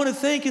how you want to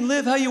think and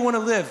live how you want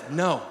to live.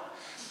 No.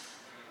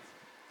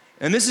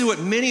 And this is what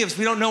many of us,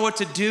 we don't know what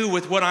to do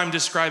with what I'm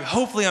describing.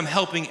 Hopefully I'm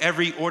helping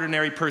every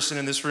ordinary person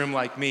in this room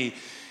like me.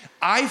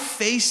 I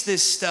face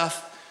this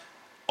stuff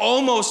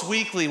almost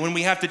weekly when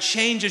we have to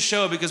change a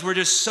show because we're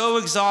just so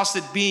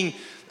exhausted being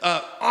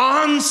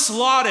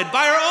onslaughted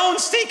by our own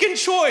stinking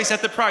choice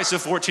at the price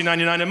of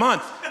 $14.99 a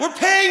month. We're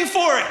paying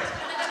for it.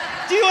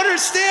 Do you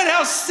understand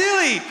how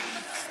silly?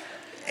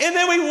 And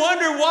then we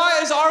wonder, why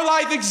is our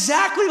life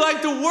exactly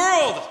like the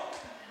world?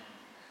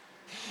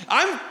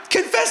 I'm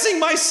confessing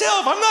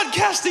myself. I'm not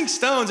casting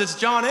stones. It's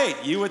John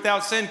 8. You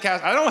without sin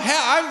cast.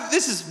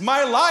 This is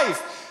my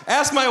life.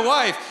 Ask my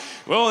wife.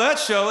 Well, that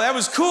show, that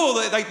was cool.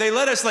 They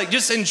let us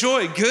just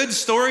enjoy good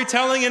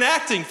storytelling and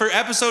acting for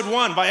episode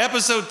 1. By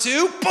episode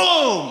 2,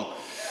 boom.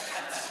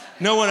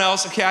 No one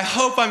else. Okay, I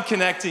hope I'm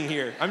connecting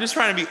here. I'm just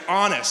trying to be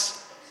honest.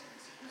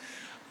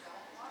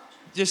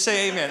 Just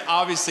say amen.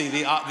 Obviously,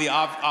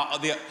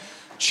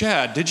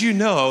 Chad, did you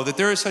know that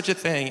there is such a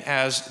thing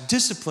as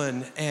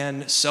discipline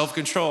and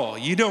self-control?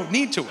 You don't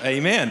need to.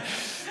 Amen.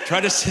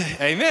 Try to say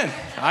amen.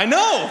 I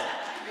know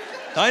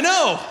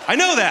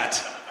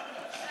that.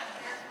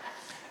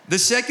 The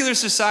secular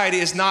society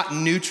is not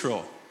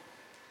neutral.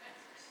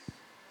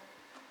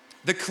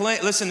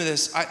 Listen to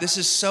this. This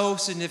is so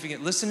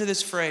significant. Listen to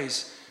this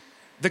phrase.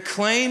 The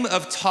claim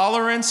of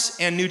tolerance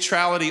and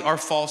neutrality are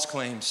false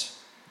claims.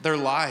 They're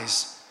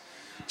lies.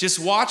 Just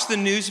watch the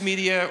news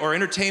media or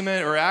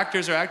entertainment or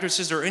actors or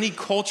actresses or any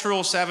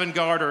cultural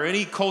avant-garde or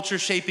any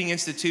culture-shaping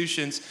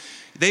institutions.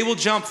 They will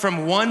jump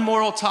from one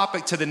moral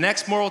topic to the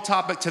next moral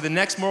topic to the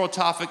next moral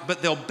topic,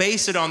 but they'll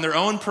base it on their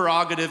own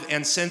prerogative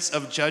and sense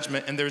of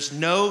judgment. And there's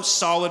no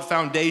solid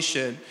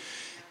foundation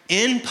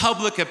in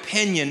public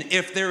opinion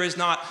if there is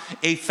not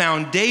a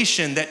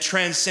foundation that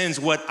transcends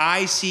what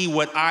I see,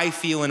 what I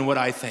feel, and what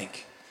I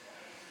think.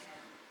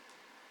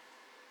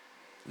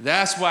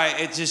 That's why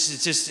it's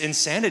just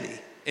insanity.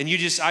 And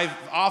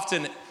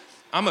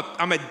I'm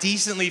a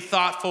decently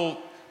thoughtful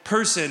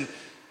person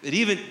that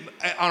even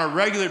on a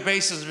regular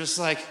basis, I'm just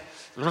like,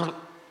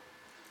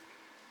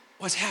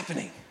 what's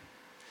happening?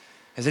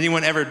 Has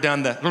anyone ever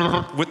done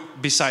the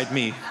beside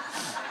me?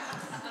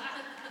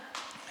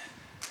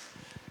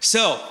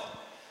 So,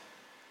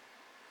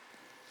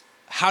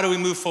 how do we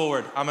move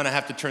forward? I'm gonna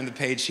have to turn the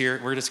page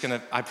here.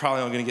 I'm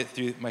probably only gonna get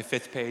through my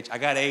 5th page. I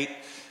got 8,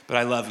 but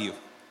I love you.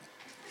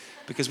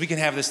 Because we can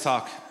have this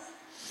talk.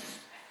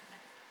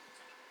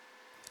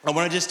 I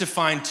want to just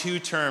define 2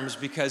 terms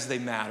because they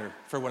matter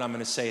for what I'm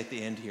going to say at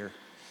the end here.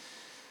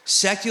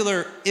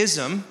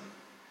 Secularism,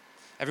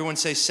 everyone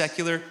say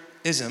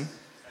secularism,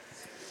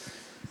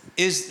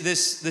 is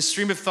this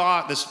stream of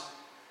thought, this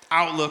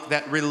outlook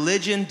that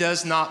religion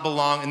does not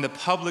belong in the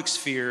public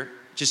sphere,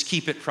 just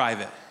keep it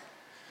private.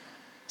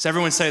 So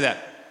everyone say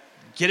that.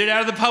 Get it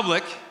out of the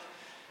public,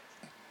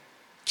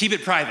 keep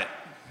it private.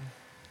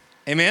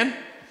 Amen?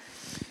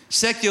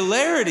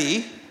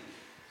 Secularity,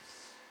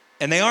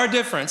 and they are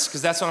different,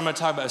 because that's what I'm going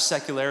to talk about, is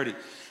secularity.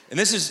 And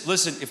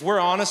listen, if we're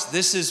honest,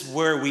 this is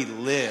where we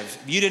live.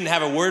 You didn't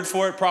have a word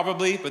for it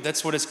probably, but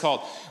that's what it's called.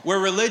 Where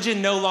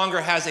religion no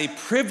longer has a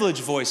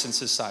privileged voice in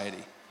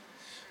society.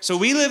 So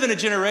we live in a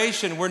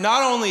generation where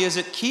not only is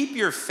it keep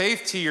your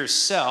faith to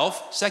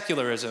yourself,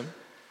 secularism,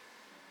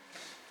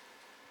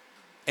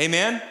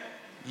 amen?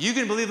 You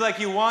can believe like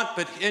you want,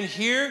 but in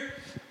here,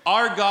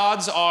 our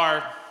gods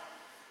are...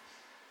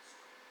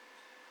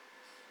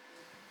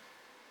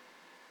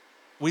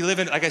 We live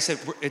in, like I said,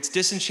 it's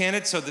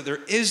disenchanted so that there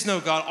is no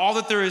God. All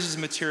that there is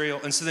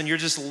material. And so then you're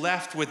just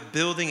left with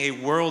building a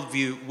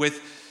worldview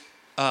with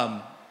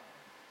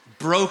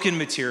broken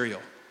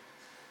material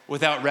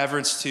without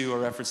reverence to or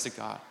reference to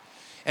God.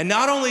 And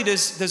not only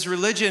does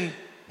religion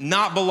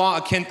not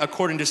belong,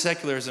 according to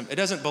secularism, it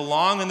doesn't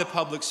belong in the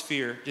public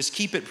sphere. Just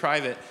keep it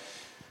private.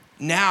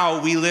 Now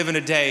we live in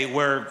a day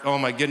where, oh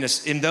my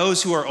goodness, and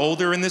those who are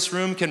older in this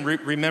room can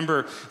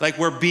remember, like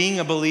where being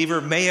a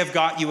believer may have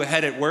got you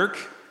ahead at work.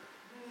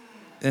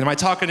 And am I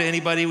talking to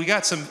anybody? We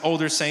got some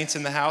older saints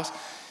in the house.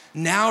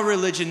 Now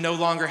religion no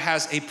longer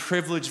has a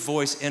privileged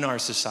voice in our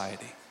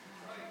society.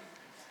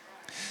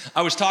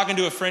 I was talking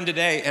to a friend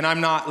today, and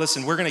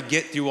we're gonna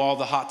get through all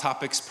the hot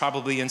topics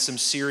probably in some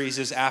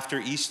series after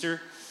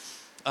Easter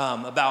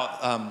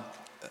about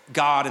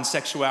God and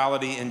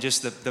sexuality and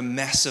just the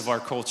mess of our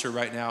culture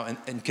right now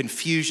and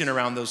confusion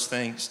around those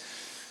things.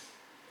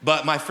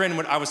 But my friend,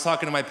 when I was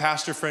talking to my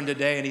pastor friend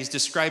today, and he's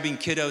describing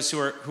kiddos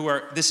who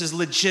are, this is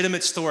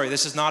legitimate story.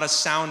 This is not a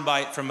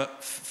soundbite from a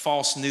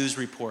false news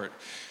report.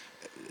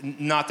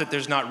 Not that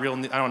there's not real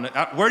news. I don't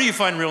know. Where do you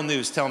find real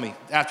news? Tell me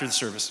after the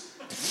service.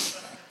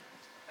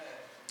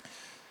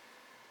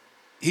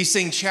 He's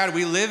saying, Chad,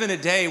 we live in a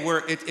day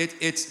where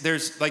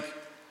there's like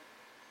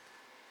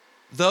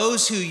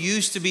Those who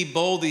used to be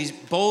bullied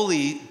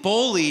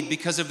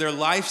because of their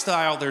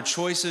lifestyle, their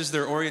choices,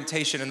 their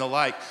orientation, and the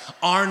like,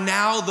 are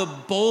now the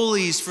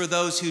bullies for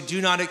those who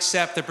do not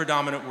accept the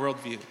predominant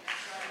worldview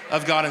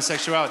of God and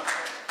sexuality.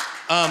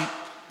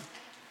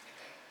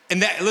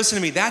 And that, listen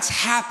to me, that's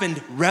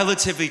happened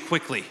relatively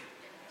quickly.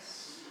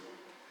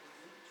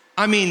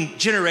 I mean,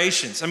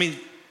 generations. I mean,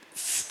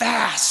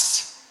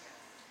 fast.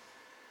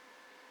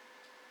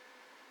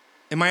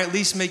 Am I at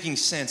least making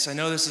sense? I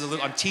know this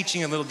is I'm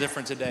teaching a little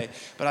different today,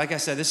 but like I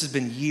said, this has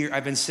been years.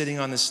 I've been sitting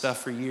on this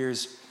stuff for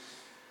years.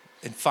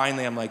 And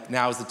finally, I'm like,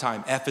 now is the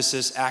time.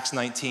 Ephesus, Acts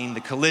 19,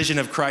 the collision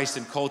of Christ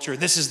and culture.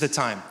 This is the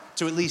time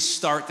to at least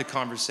start the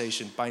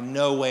conversation. By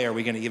no way are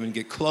we going to even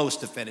get close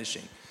to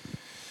finishing.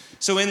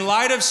 So in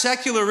light of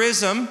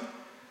secularism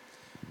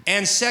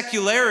and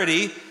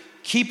secularity,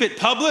 keep it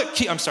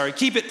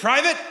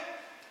private.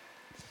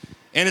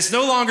 And it's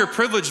no longer a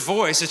privileged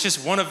voice. It's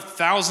just one of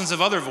thousands of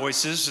other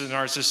voices in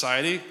our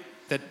society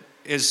that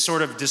is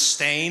sort of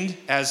disdained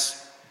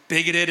as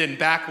bigoted and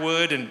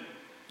backwood and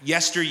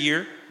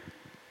yesteryear.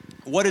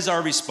 What is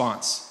our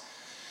response?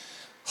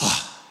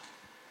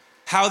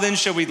 How then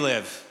shall we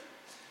live?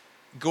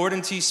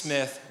 Gordon T.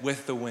 Smith,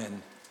 With the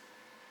Wind.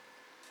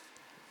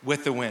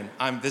 With the Wind.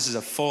 This is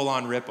a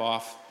full-on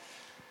rip-off.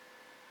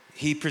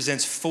 He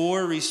presents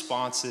 4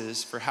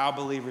 responses for how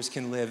believers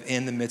can live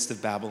in the midst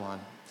of Babylon.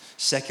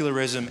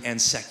 Secularism and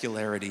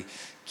secularity.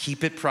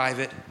 Keep it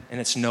private,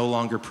 and it's no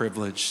longer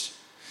privileged.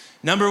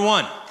 Number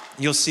 1,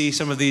 you'll see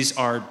some of these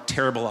are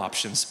terrible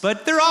options,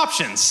 but they're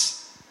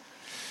options.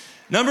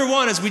 Number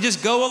 1 is we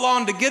just go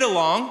along to get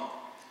along.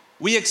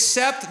 We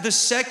accept the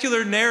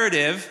secular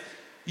narrative.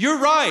 You're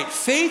right,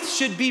 faith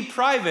should be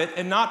private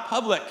and not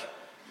public.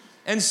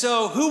 And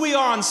so who we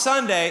are on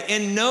Sunday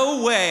in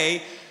no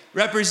way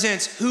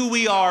represents who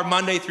we are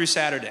Monday through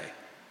Saturday.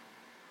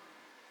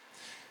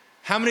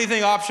 How many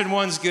think option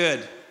 1's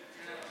good?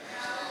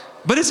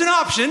 But it's an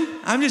option.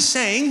 I'm just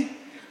saying.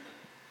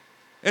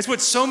 It's what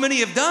so many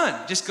have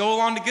done. Just go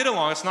along to get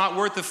along. It's not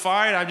worth the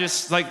fight. I'm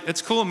just like,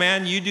 it's cool,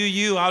 man. You do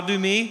you, I'll do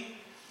me.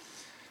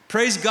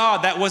 Praise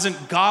God, that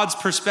wasn't God's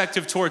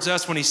perspective towards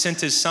us when he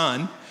sent his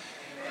son.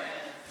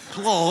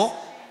 Hello.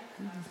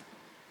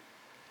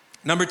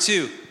 Number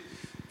 2,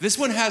 this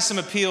one has some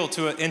appeal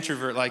to an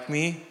introvert like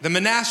me. The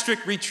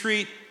monastic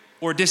retreat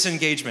or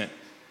disengagement.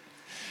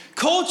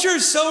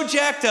 Culture's so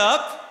jacked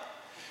up,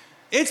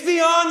 it's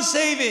beyond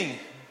saving.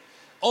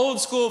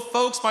 Old school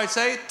folks might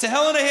say, to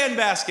hell in a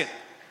handbasket.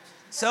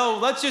 So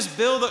let's just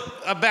build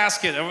a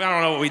basket. I don't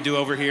know what we do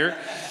over here.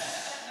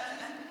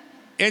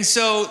 And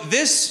so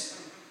this,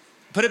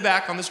 put it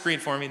back on the screen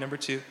for me, number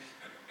 2.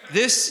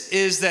 This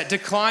is that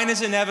decline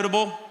is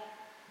inevitable.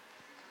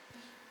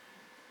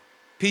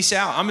 Peace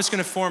out. I'm just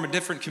going to form a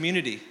different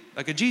community,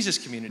 like a Jesus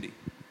community.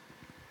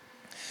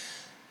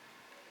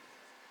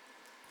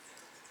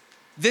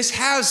 This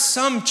has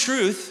some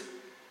truth.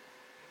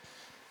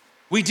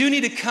 We do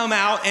need to come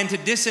out and to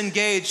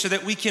disengage so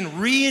that we can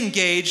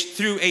re-engage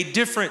through a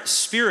different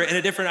spirit and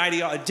a different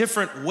ideology, a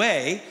different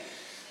way.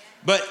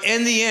 But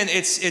in the end,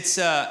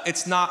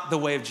 it's not the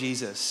way of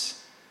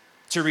Jesus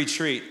to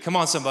retreat. Come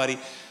on, somebody.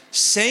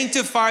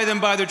 Sanctify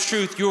them by the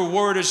truth. Your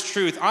word is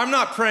truth. I'm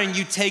not praying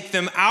you take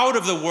them out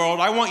of the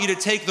world. I want you to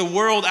take the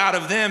world out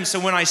of them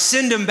so when I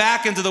send them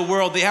back into the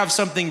world, they have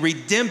something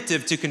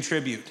redemptive to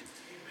contribute.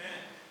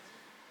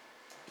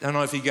 I don't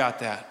know if you got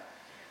that.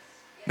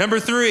 Number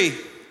 3,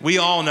 we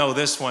all know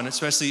this one,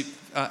 especially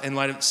in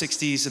light of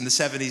 60s and the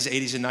 70s,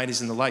 80s, and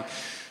 90s and the like.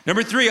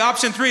 Number 3,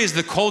 option 3 is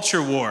the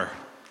culture war.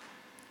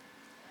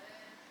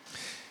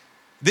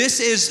 This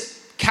is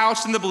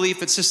couched in the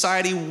belief that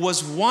society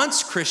was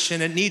once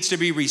Christian and needs to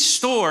be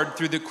restored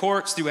through the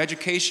courts, through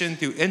education,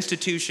 through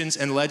institutions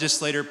and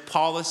legislator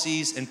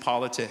policies and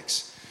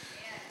politics.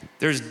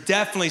 There's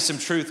definitely some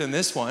truth in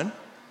this one.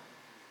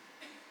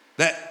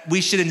 That we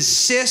should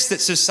insist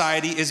that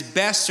society is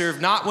best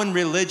served not when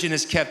religion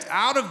is kept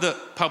out of the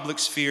public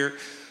sphere,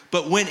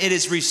 but when it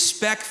is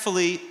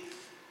respectfully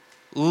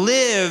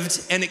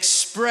lived and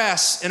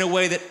expressed in a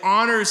way that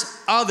honors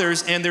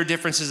others and their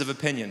differences of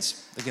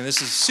opinions. Again,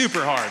 this is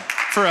super hard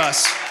for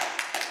us.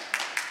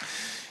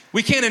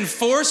 We can't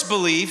enforce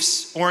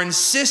beliefs or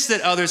insist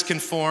that others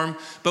conform,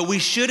 but we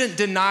shouldn't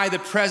deny the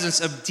presence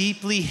of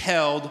deeply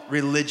held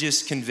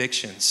religious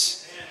convictions.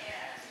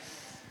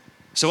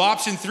 So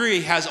option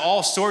 3 has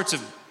all sorts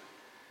of,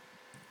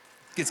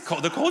 it's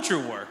called the culture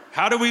war.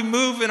 How do we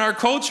move in our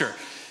culture?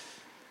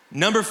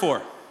 Number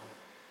 4,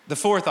 the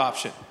 4th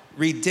option,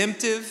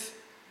 redemptive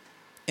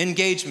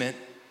engagement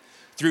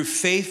through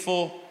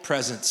faithful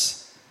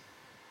presence.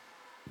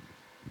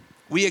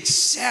 We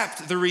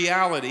accept the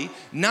reality,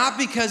 not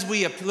because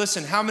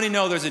listen, how many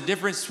know there's a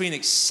difference between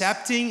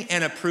accepting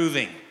and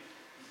approving?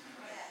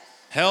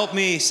 Help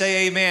me,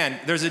 say amen.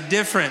 There's a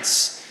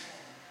difference.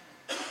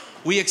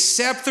 We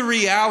accept the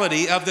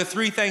reality of the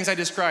 3 things I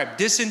described: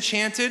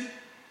 disenchanted,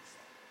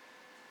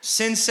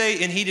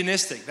 sensate, and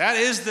hedonistic. That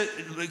is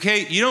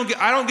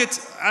I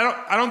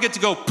don't get to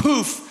go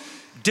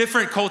poof,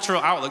 different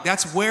cultural outlook.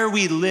 That's where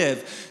we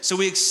live. So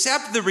we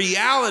accept the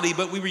reality,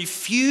 but we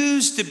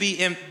refuse to be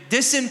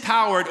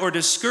disempowered or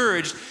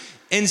discouraged.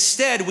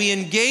 Instead, we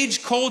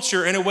engage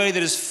culture in a way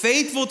that is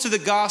faithful to the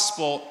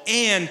gospel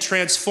and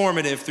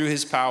transformative through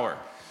his power.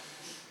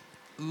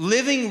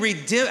 Living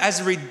as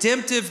a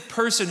redemptive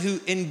person who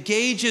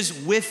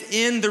engages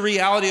within the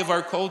reality of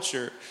our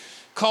culture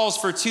calls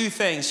for two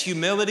things: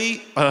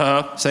 humility,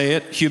 say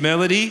it,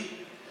 humility,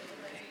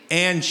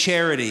 and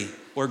charity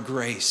or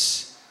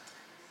grace.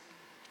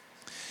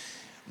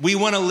 We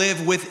want to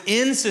live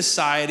within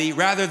society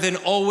rather than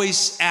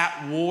always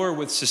at war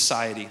with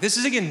society. This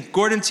is, again,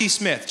 Gordon T.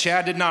 Smith.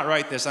 Chad did not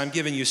write this. I'm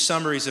giving you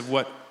summaries of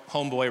what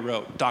homeboy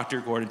wrote. Dr.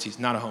 Gordon T.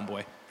 Not a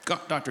homeboy.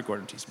 Dr.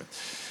 Gordon T.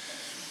 Smith.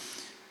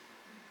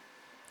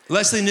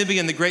 Leslie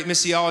Newbigin, the great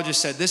missiologist,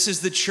 said, this is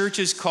the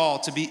church's call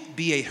to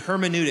be a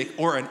hermeneutic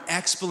or an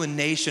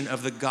explanation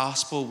of the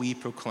gospel we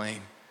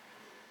proclaim.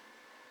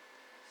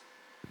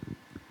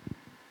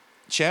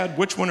 Chad,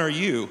 which one are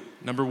you?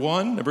 Number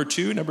 1, number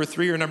 2, number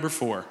 3, or number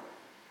 4?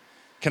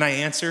 Can I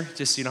answer,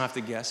 just so you don't have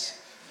to guess?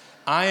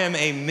 I am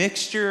a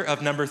mixture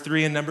of number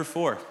 3 and number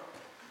 4.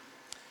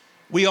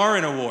 We are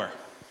in a war.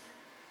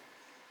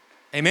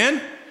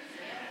 Amen?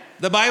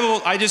 The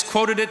Bible, I just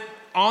quoted it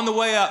on the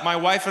way up. My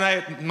wife and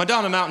I,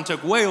 Madonna Mountain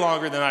took way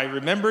longer than I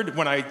remembered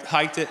when I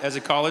hiked it as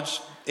a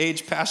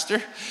college-age pastor.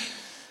 It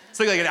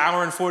took like an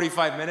hour and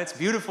 45 minutes.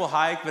 Beautiful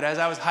hike, but as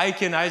I was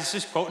hiking, I was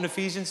just quoting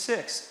Ephesians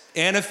 6.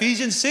 And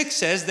Ephesians 6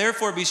 says,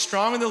 therefore be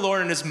strong in the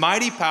Lord and his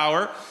mighty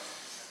power.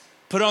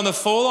 Put on the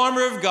full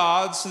armor of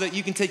God so that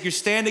you can take your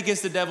stand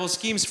against the devil's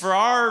schemes. For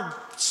our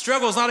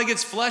struggle is not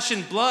against flesh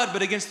and blood,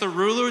 but against the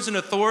rulers and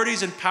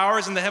authorities and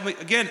powers in the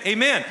heavenly. Again,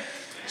 amen.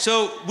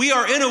 So we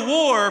are in a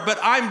war, but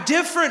I'm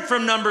different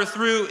from number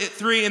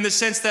 3 in the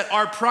sense that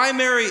our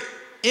primary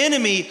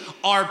enemy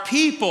are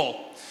people.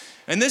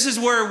 And this is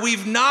where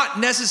we've not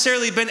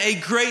necessarily been a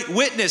great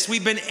witness.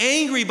 We've been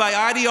angry by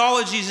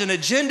ideologies and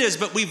agendas,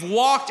 but we've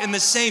walked in the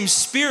same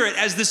spirit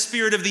as the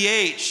spirit of the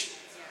age.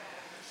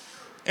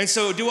 And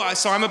so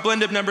I'm a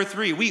blend of number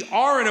 3. We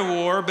are in a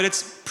war, but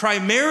it's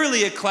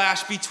primarily a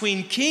clash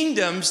between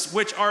kingdoms,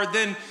 which are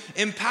then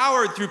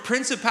empowered through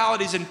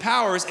principalities and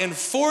powers and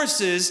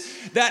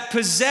forces that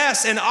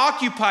possess and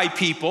occupy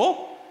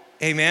people.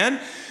 Amen.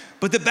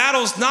 But the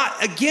battle's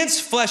not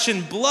against flesh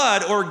and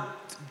blood, or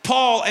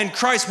Paul and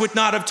Christ would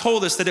not have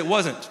told us that it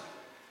wasn't.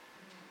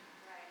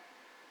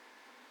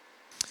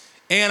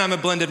 And I'm a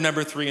blend of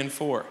number 3 and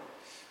 4.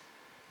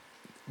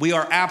 We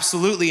are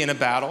absolutely in a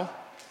battle.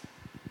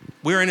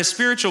 We're in a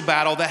spiritual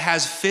battle that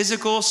has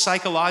physical,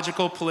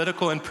 psychological,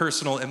 political, and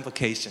personal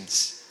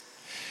implications.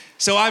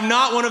 So I'm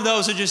not one of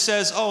those who just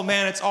says, oh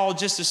man, it's all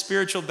just a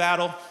spiritual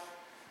battle.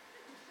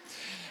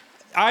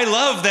 I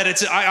love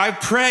that I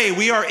pray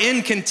we are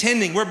in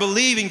contending. We're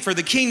believing for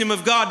the kingdom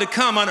of God to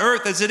come on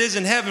earth as it is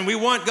in heaven. We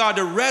want God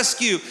to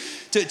rescue,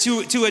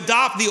 to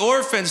adopt the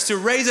orphans, to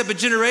raise up a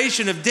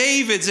generation of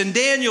Davids and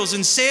Daniels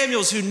and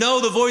Samuels who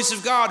know the voice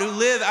of God, who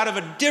live out of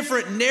a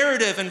different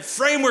narrative and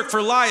framework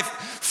for life,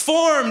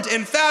 formed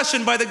and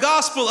fashioned by the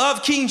gospel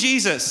of King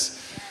Jesus.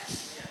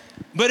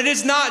 But it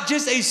is not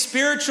just a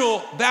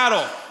spiritual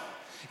battle.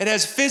 It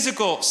has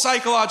physical,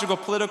 psychological,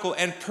 political,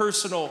 and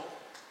personal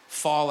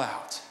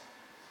fallout.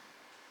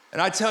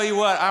 And I tell you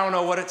what, I don't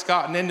know what it's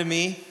gotten into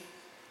me.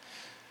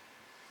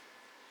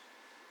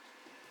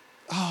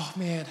 Oh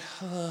man,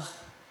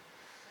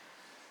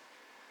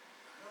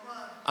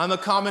 I'm a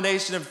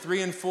combination of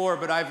 3 and 4,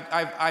 but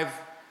I'm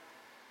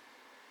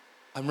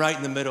right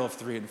in the middle of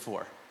 3 and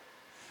 4.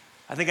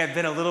 I think I've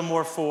been a little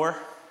more 4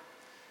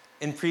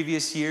 in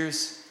previous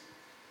years.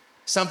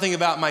 Something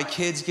about my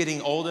kids getting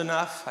old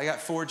enough. I got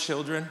 4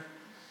 children.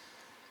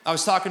 I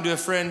was talking to a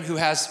friend who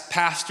has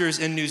pastors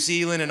in New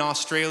Zealand and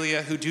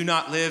Australia who do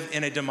not live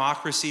in a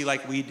democracy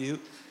like we do.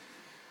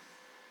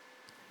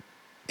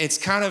 It's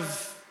kind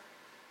of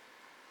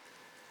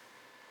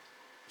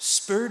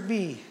spurred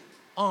me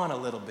on a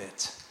little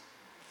bit.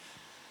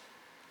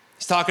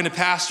 He's talking to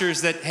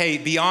pastors that, hey,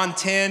 beyond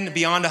 10,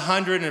 beyond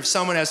 100, and if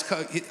someone has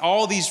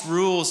all these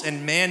rules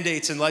and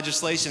mandates and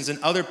legislations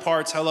in other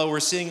parts, we're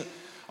seeing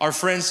our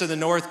friends to the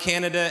north,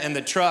 Canada, and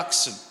the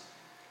trucks.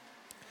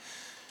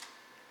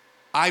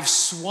 I've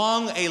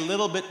swung a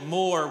little bit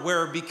more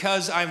where,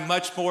 because I'm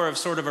much more of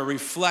sort of a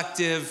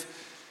reflective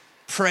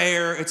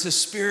prayer, it's a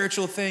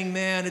spiritual thing,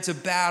 man, it's a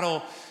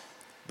battle.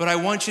 But I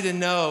want you to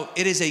know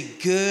it is a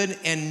good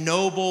and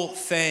noble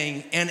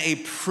thing and a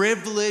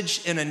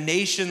privilege in a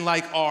nation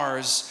like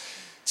ours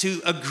to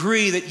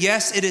agree that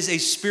yes, it is a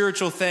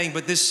spiritual thing,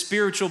 but this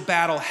spiritual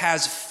battle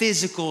has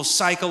physical,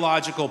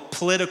 psychological,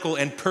 political,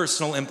 and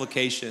personal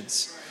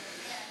implications.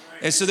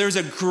 And so there's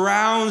a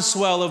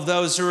groundswell of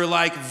those who are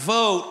like,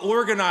 vote,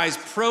 organize,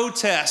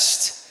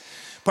 protest,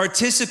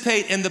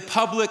 participate in the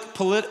public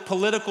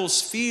political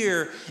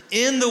sphere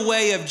in the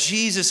way of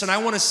Jesus. And I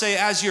want to say,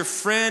 as your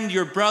friend,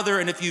 your brother,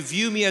 and if you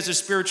view me as a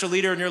spiritual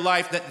leader in your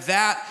life,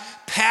 that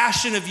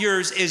passion of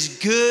yours is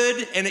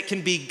good, and it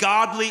can be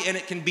godly, and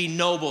it can be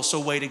noble. So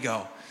way to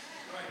go.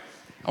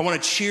 I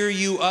want to cheer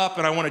you up,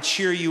 and I want to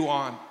cheer you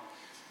on.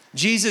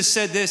 Jesus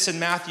said this in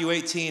Matthew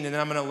 18, and then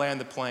I'm going to land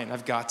the plane.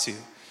 I've got to.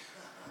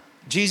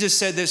 Jesus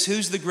said this,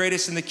 who's the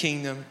greatest in the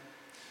kingdom?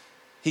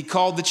 He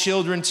called the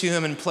children to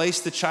him and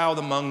placed the child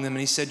among them. And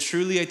he said,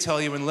 truly I tell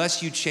you,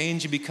 unless you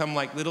change and become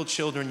like little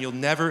children, you'll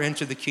never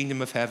enter the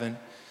kingdom of heaven.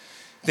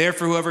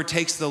 Therefore, whoever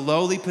takes the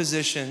lowly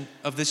position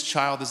of this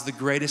child is the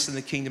greatest in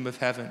the kingdom of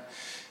heaven.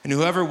 And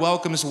whoever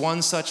welcomes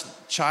one such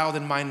child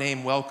in my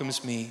name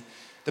welcomes me.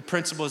 The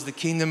principle is the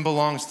kingdom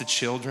belongs to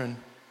children.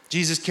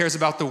 Jesus cares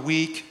about the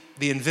weak,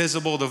 the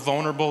invisible, the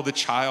vulnerable, the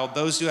child,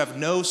 those who have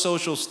no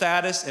social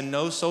status and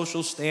no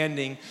social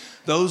standing.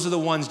 Those are the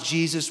ones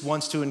Jesus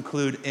wants to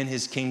include in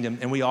his kingdom.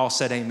 And we all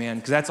said amen,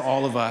 because that's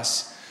all of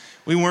us.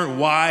 We weren't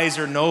wise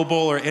or noble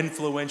or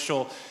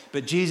influential,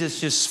 but Jesus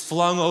just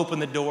flung open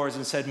the doors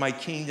and said, my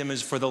kingdom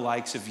is for the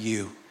likes of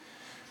you.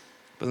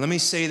 But let me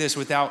say this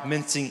without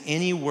mincing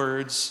any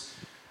words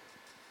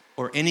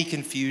or any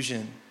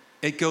confusion.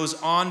 It goes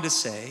on to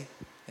say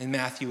in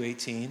Matthew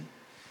 18,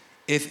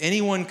 if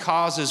anyone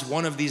causes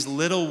one of these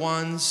little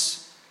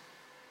ones,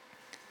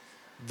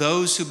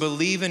 those who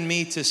believe in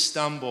me, to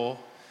stumble,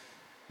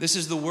 this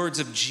is the words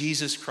of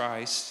Jesus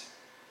Christ,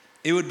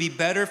 it would be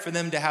better for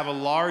them to have a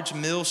large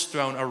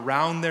millstone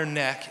around their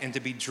neck and to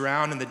be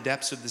drowned in the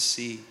depths of the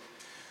sea.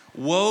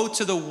 Woe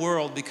to the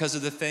world because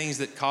of the things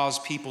that cause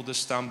people to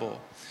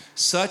stumble.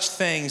 Such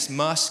things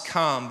must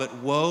come, but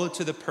woe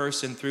to the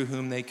person through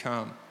whom they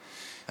come.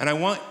 And I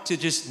want to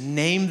just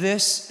name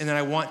this, and then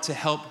I want to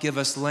help give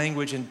us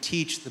language and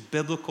teach the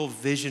biblical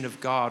vision of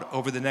God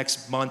over the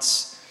next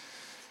months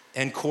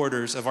and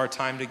quarters of our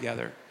time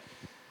together.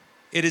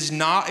 It is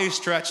not a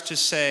stretch to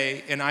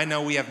say, and I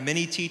know we have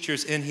many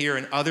teachers in here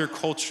and other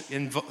culture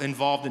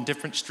involved in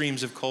different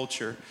streams of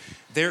culture,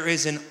 there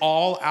is an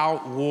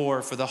all-out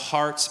war for the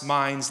hearts,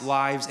 minds,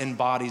 lives, and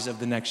bodies of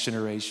the next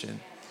generation.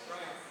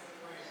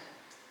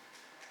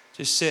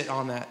 Just sit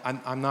on that.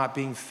 I'm not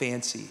being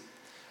fancy.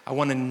 I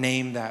want to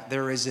name that.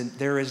 There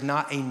is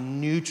not a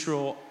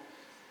neutral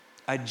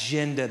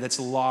agenda that's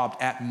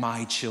lobbed at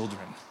my children.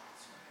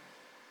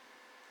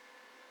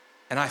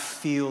 And I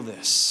feel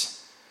this.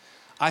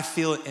 I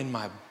feel it in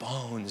my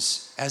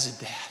bones as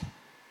a dad.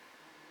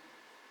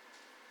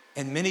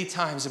 And many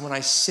times when I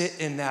sit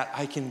in that,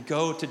 I can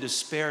go to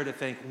despair to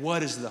think,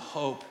 what is the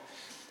hope?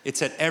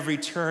 It's at every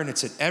turn.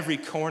 It's at every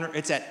corner.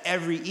 It's at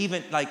every,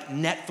 even like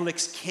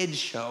Netflix kids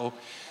show.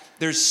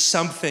 There's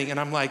something, and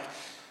I'm like,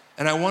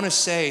 and I want to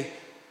say,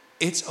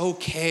 it's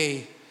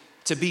okay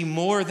to be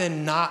more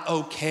than not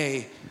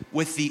okay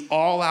with the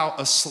all-out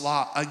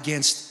assault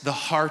against the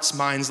hearts,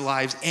 minds,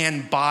 lives,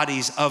 and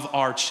bodies of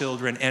our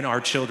children and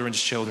our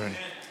children's children.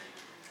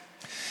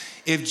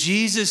 If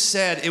Jesus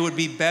said it would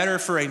be better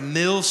for a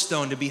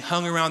millstone to be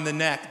hung around the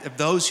neck of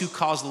those who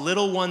cause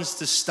little ones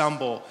to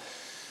stumble,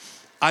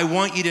 I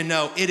want you to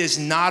know it is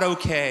not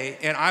okay.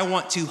 And I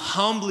want to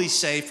humbly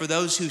say, for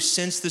those who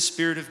sense the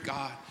Spirit of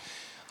God,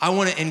 I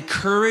want to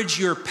encourage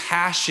your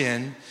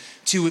passion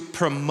to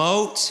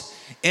promote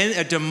in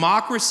a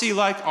democracy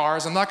like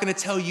ours. I'm not going to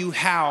tell you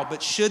how,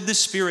 but should the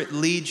Spirit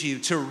lead you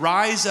to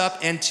rise up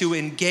and to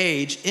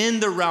engage in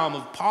the realm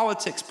of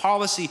politics,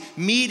 policy,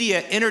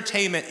 media,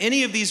 entertainment,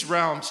 any of these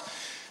realms,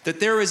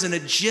 that there is an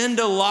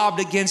agenda lobbed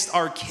against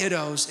our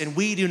kiddos and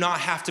we do not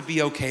have to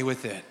be okay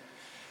with it.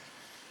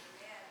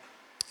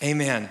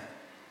 Amen.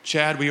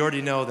 Chad, we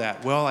already know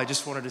that. Well, I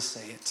just wanted to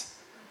say it.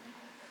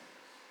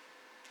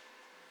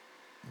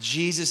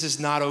 Jesus is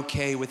not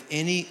okay with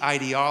any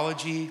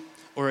ideology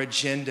or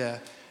agenda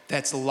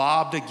that's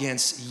lobbed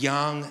against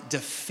young,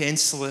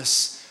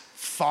 defenseless,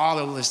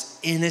 fatherless,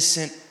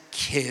 innocent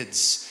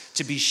kids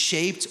to be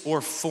shaped or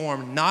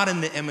formed not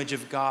in the image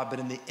of God, but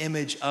in the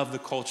image of the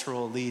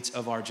cultural elites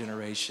of our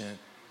generation.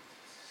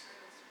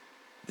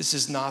 This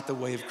is not the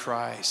way of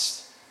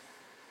Christ.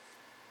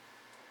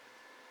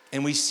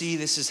 And we see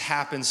this has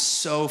happened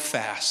so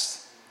fast.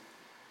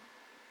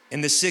 In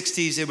the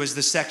 60s, it was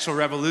the sexual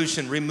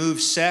revolution. Remove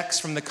sex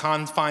from the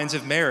confines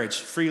of marriage.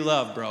 Free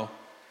love, bro.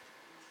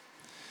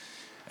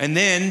 And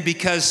then,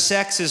 because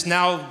sex is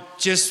now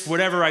just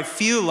whatever I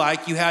feel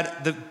like, you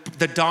had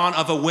the dawn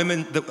of a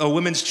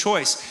women's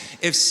choice.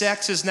 If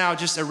sex is now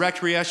just a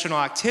recreational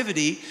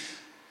activity,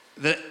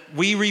 that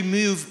we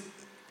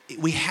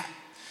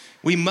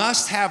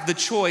must have the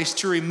choice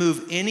to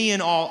remove any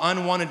and all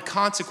unwanted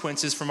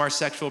consequences from our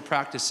sexual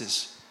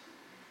practices.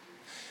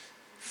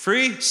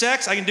 Free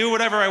sex, I can do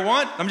whatever I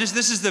want.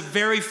 This is the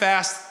very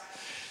fast,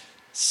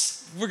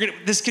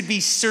 this could be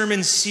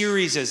sermon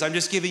series. I'm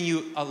just giving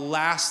you a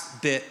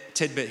last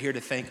tidbit here to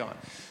think on.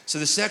 So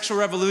the sexual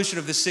revolution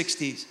of the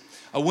 60s,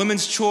 a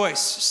woman's choice.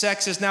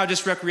 Sex is now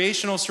just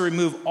recreational, so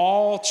remove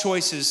all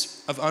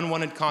choices of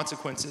unwanted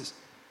consequences.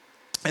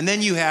 And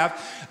then you have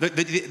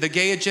the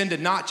gay agenda,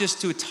 not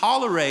just to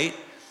tolerate,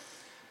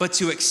 but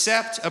to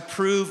accept,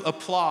 approve,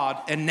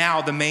 applaud, and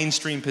now the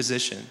mainstream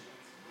position.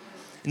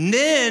 And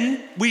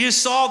then we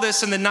just saw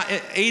this in the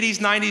 80s,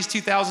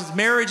 90s, 2000s.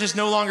 Marriage is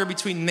no longer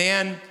between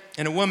man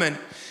and a woman.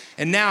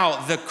 And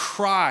now the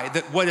cry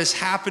that what is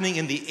happening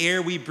in the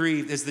air we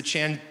breathe is the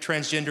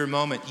transgender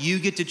moment. You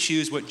get to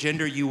choose what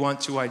gender you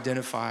want to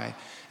identify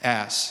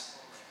as.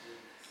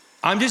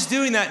 I'm just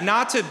doing that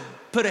not to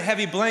put a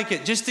heavy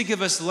blanket, just to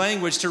give us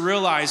language to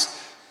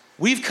realize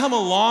we've come a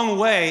long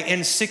way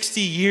in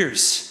 60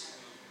 years.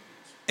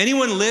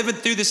 Anyone living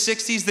through the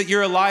 60s that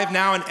you're alive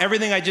now and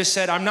everything I just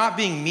said, I'm not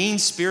being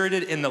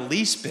mean-spirited in the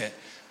least bit.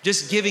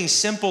 Just giving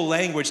simple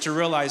language to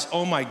realize,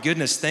 oh my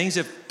goodness, things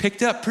have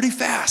picked up pretty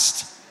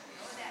fast.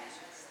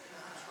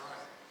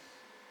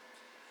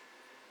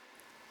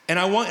 And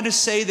I want to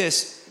say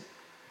this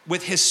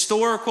with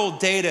historical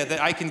data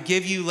that I can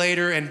give you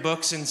later in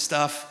books and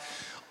stuff.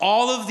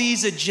 All of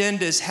these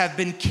agendas have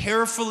been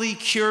carefully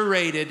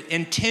curated,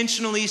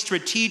 intentionally,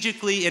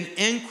 strategically, and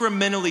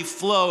incrementally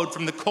flowed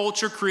from the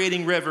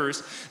culture-creating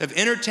rivers of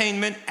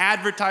entertainment,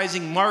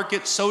 advertising,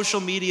 market, social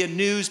media,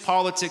 news,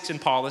 politics,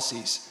 and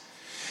policies.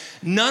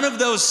 None of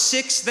those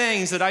 6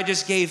 things that I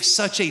just gave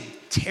such a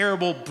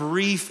terrible,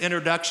 brief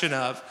introduction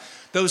of,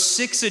 those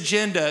 6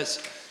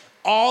 agendas,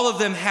 all of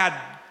them had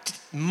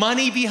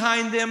money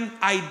behind them,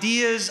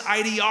 ideas,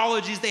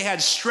 ideologies. They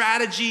had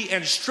strategy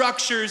and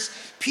structures,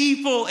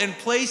 people and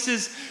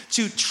places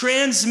to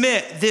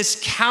transmit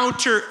this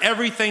counter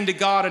everything to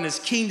God and his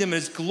kingdom,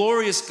 his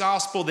glorious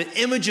gospel, the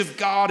image of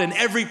God in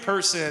every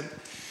person,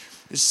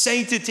 the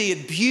sanctity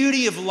and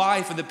beauty of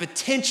life and the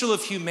potential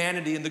of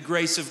humanity and the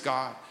grace of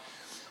God.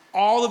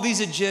 All of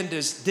these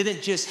agendas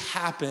didn't just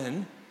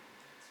happen.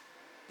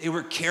 They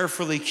were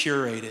carefully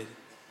curated.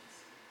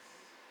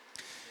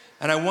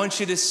 And I want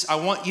you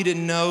to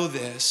know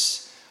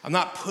this. I'm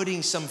not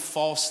putting some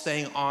false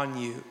thing on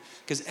you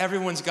because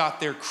everyone's got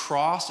their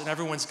cross and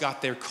everyone's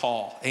got their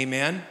call.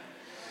 Amen?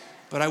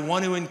 But I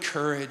want to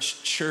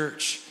encourage,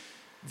 church,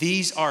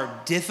 these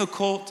are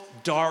difficult,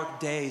 dark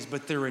days,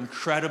 but they're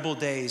incredible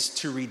days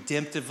to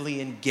redemptively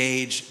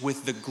engage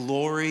with the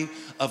glory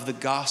of the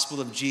gospel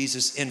of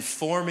Jesus,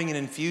 informing and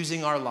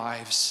infusing our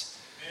lives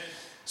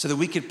so that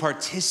we could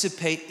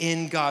participate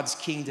in God's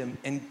kingdom.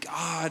 And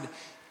God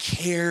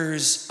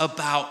cares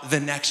about the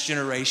next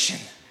generation.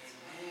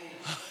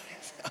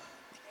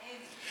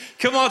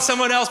 Come on,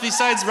 someone else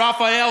besides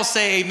Raphael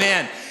say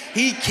amen.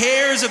 He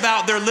cares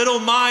about their little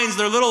minds,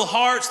 their little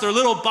hearts, their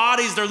little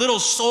bodies, their little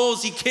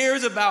souls. He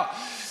cares about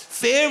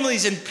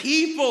families and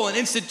people and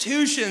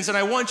institutions. And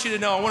I want you to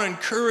know, I want to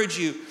encourage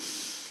you,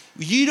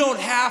 you don't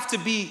have to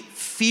be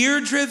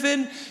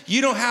fear-driven.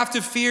 You don't have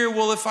to fear,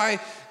 well, if I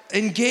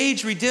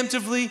engage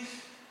redemptively,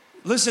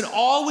 listen,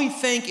 all we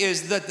think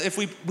is that if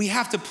we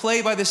have to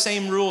play by the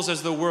same rules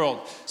as the world.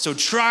 So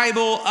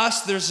tribal,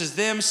 us versus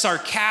them,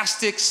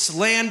 sarcastic,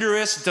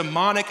 slanderous,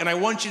 demonic. And I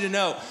want you to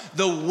know,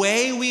 the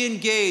way we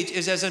engage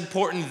is as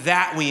important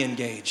that we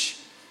engage.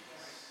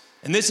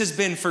 And this has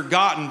been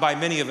forgotten by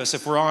many of us.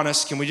 If we're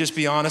honest, can we just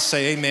be honest?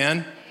 Say amen.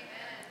 Amen.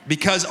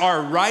 Because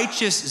our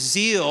righteous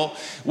zeal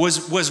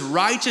was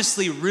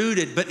righteously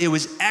rooted, but it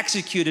was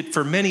executed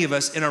for many of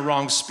us in a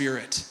wrong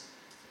spirit.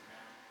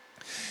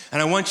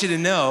 And I want you to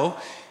know,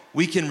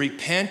 we can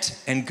repent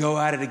and go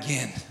at it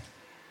again.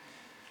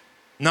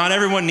 Not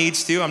everyone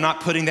needs to. I'm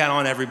not putting that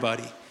on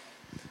everybody.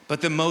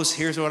 But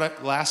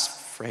last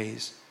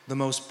phrase, the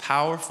most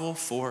powerful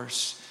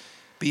force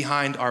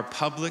behind our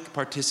public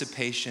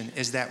participation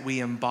is that we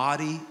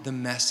embody the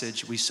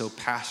message we so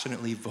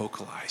passionately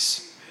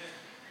vocalize.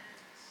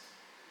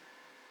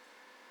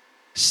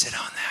 Sit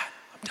on that.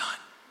 I'm done.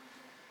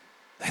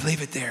 I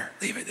leave it there.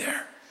 Leave it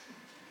there.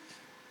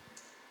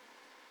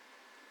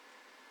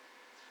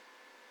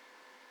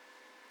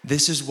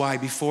 This is why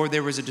before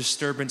there was a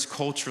disturbance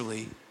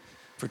culturally,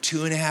 for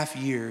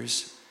 2.5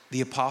 years,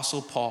 the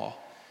Apostle Paul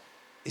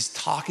is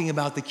talking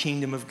about the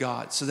kingdom of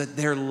God so that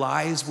their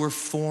lives were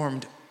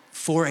formed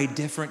for a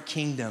different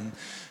kingdom,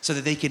 so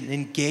that they can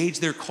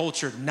engage their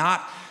culture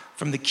not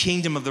from the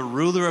kingdom of the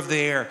ruler of the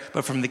air,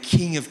 but from the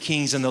King of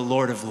Kings and the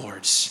Lord of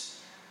Lords.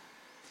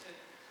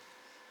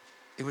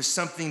 It was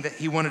something that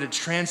he wanted to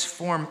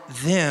transform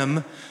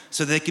them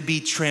so they could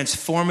be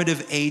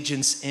transformative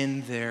agents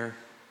in their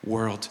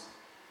world.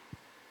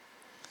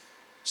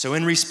 So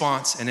in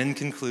response and in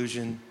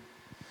conclusion,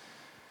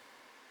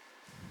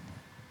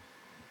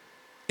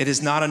 it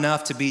is not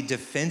enough to be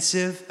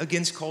defensive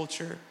against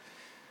culture.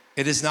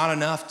 It is not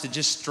enough to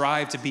just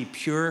strive to be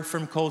pure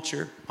from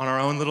culture on our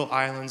own little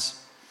islands.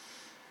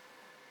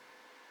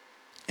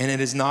 And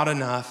it is not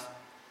enough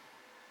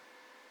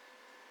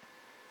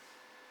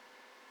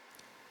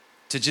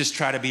to just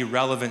try to be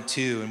relevant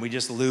to, and we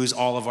just lose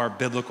all of our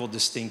biblical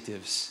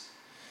distinctives.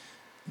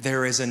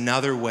 There is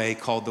another way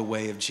called the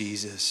way of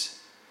Jesus.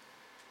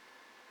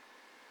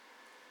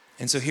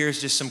 And so here's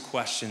just some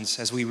questions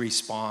as we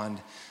respond.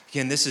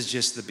 Again, this is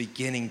just the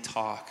beginning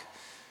talk.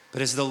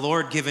 But has the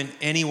Lord given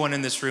anyone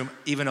in this room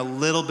even a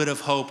little bit of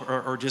hope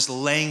or just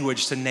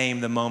language to name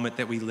the moment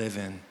that we live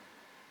in?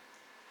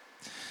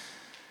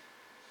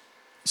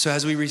 So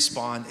as we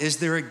respond, is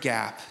there a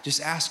gap?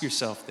 Just ask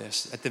yourself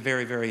this at the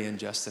very, very end,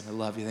 Justin. I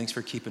love you. Thanks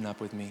for keeping up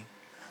with me.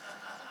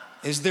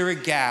 Is there a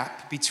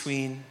gap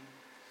between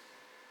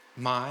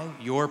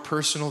your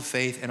personal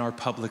faith and our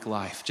public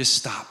life? Just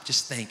stop.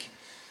 Just think.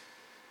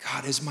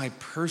 God, is my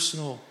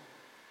personal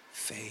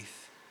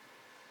faith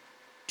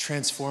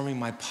transforming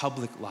my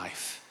public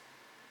life?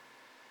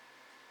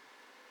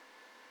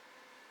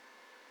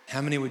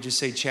 How many would just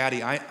say,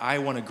 Chatty, I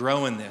want to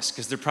grow in this,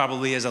 because there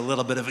probably is a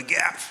little bit of a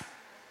gap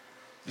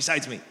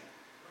besides me.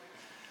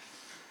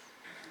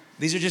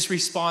 These are just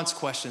response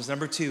questions.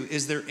 Number 2,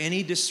 is there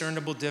any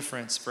discernible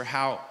difference for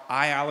how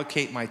I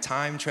allocate my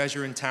time,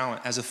 treasure, and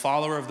talent as a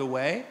follower of the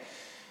way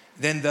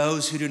than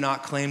those who do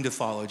not claim to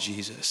follow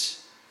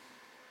Jesus?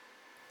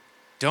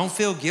 Don't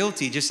feel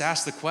guilty. Just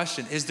ask the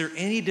question, is there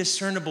any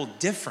discernible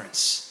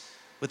difference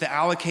with the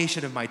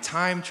allocation of my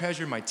time,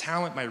 treasure, my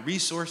talent, my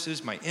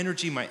resources, my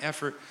energy, my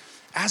effort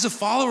as a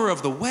follower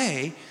of the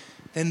way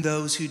than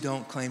those who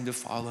don't claim to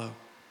follow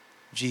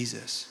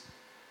Jesus?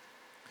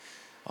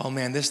 Oh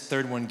man, this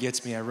third one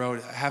gets me. I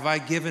wrote, have I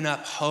given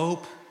up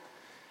hope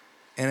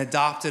and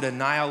adopted a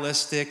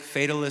nihilistic,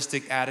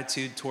 fatalistic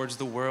attitude towards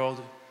the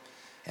world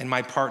and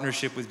my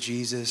partnership with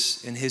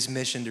Jesus in his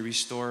mission to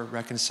restore,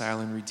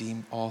 reconcile, and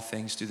redeem all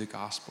things through the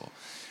gospel?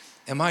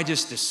 Am I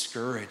just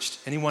discouraged?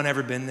 Anyone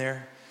ever been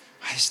there?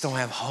 I just don't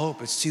have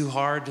hope. It's too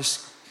hard.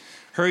 Just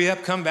hurry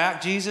up, come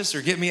back, Jesus,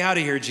 or get me out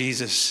of here,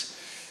 Jesus.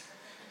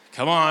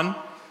 Come on.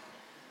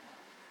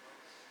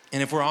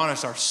 And if we're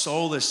honest, our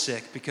soul is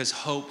sick because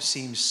hope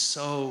seems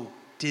so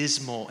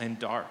dismal and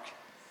dark.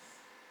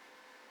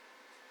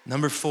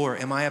 Number 4,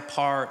 am I a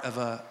part of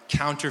a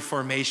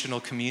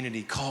counterformational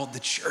community called the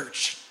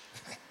church,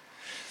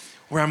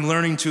 where I'm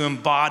learning to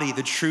embody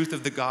the truth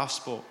of the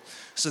gospel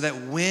so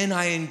that when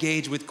I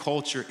engage with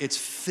culture, it's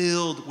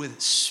filled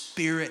with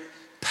spirit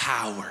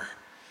power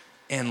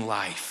and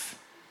life?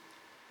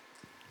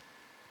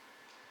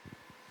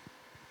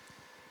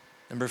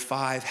 Number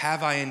 5,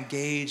 have I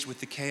engaged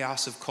with the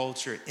chaos of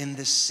culture in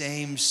the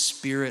same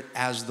spirit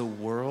as the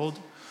world,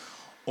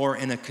 or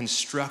in a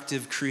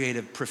constructive,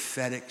 creative,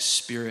 prophetic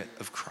spirit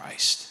of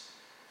Christ?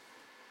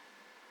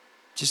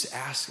 Just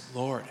ask,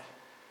 Lord,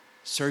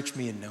 search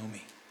me and know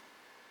me.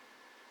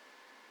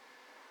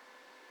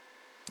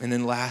 And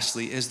then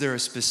lastly, is there a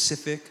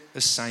specific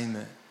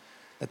assignment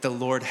that the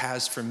Lord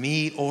has for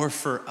me or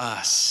for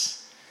us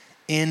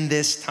in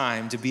this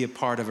time to be a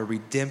part of a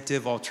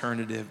redemptive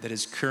alternative that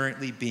is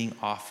currently being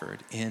offered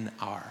in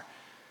our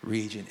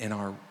region, in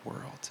our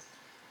world?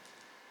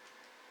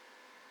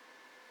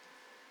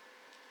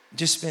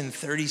 Just spend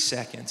 30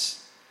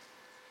 seconds.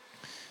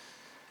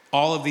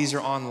 All of these are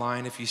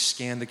online if you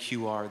scan the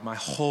QR. My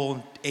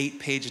whole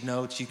 8-page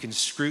notes, you can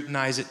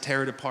scrutinize it,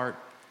 tear it apart,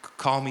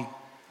 call me,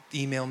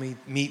 email me,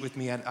 meet with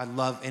me. I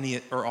love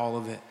any or all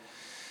of it.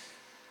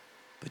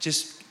 But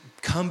just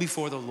come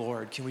before the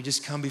Lord. Can we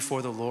just come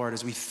before the Lord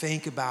as we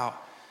think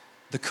about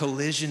the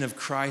collision of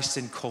Christ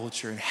and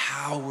culture and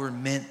how we're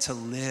meant to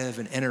live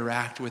and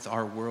interact with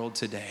our world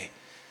today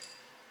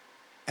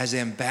as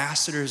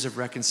ambassadors of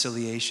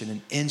reconciliation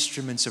and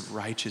instruments of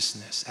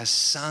righteousness, as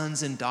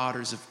sons and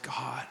daughters of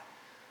God,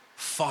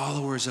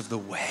 followers of the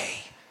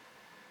way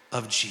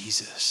of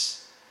Jesus.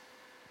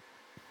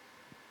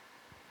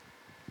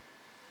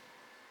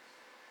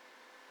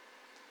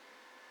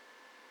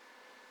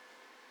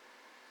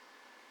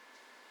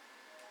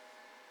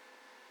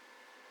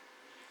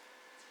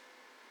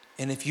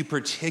 And if you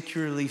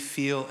particularly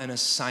feel an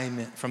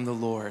assignment from the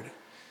Lord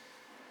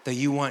that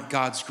you want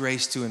God's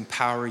grace to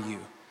empower you,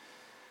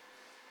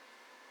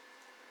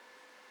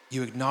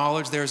 you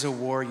acknowledge there's a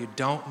war, you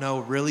don't know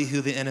really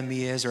who the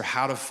enemy is or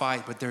how to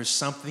fight, but there's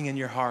something in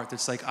your heart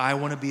that's like, I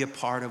want to be a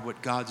part of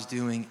what God's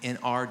doing in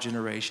our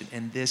generation,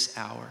 in this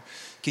hour.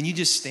 Can you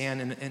just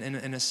stand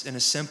in a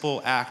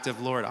simple act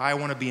of, Lord, I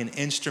want to be an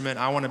instrument,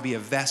 I want to be a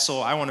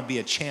vessel, I want to be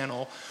a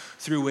channel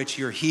through which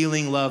your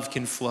healing love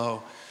can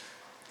flow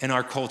in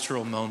our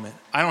cultural moment.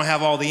 I don't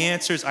have all the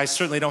answers. I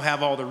certainly don't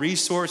have all the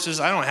resources.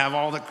 I don't have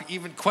all the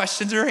even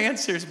questions or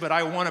answers, but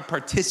I want to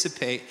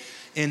participate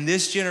in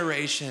this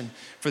generation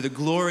for the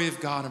glory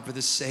of God and for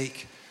the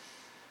sake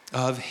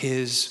of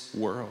his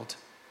world.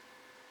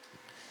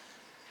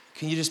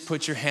 Can you just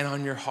put your hand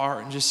on your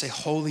heart and just say,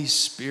 Holy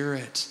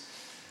Spirit,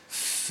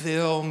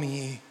 fill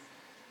me,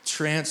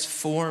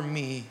 transform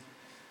me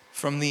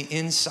from the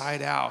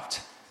inside out.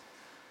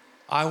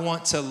 I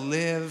want to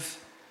live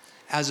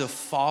as a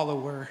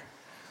follower,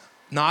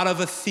 not of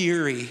a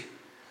theory,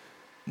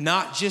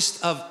 not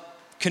just of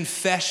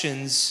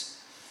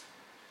confessions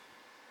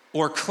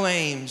or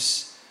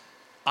claims.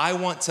 I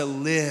want to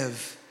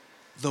live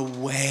the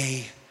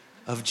way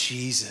of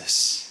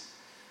Jesus.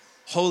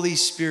 Holy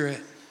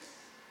Spirit,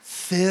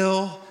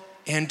 fill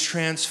and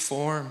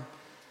transform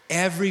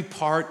every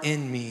part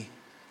in me.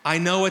 I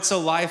know it's a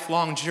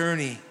lifelong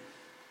journey,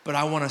 but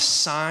I want to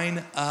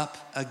sign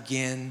up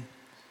again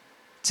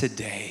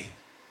today.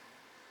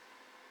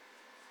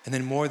 And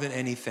then more than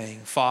anything,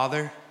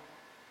 Father,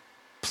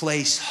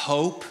 place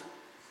hope.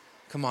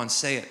 Come on,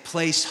 say it.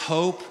 Place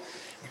hope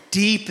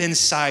deep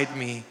inside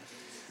me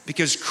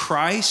because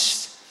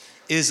Christ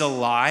is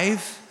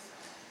alive.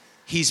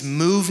 He's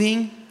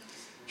moving.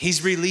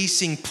 He's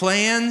releasing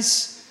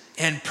plans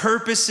and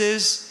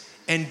purposes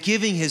and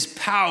giving his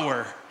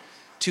power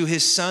to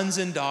his sons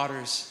and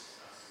daughters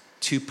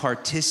to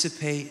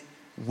participate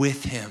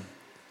with him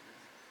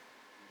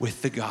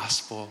with the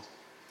gospel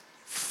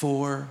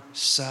for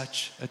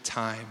such a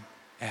time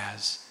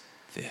as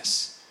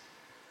this.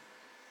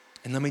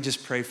 And let me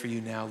just pray for you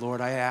now.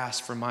 Lord, I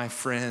ask for my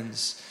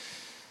friends.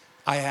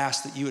 I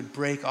ask that you would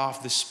break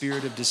off the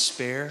spirit of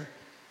despair,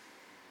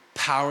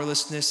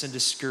 powerlessness, and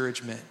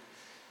discouragement.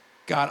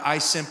 God, I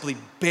simply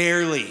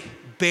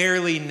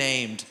barely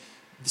named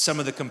some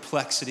of the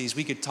complexities.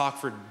 We could talk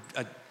for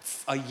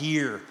a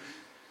year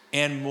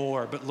and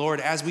more. But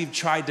Lord, as we've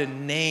tried to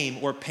name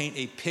or paint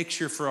a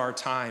picture for our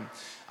time,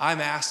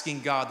 I'm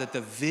asking God that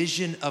the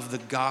vision of the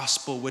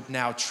gospel would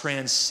now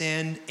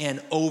transcend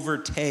and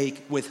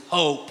overtake with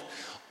hope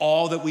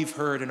all that we've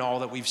heard and all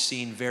that we've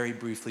seen very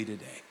briefly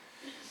today.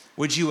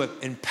 Would you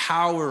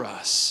empower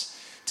us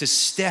to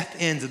step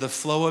into the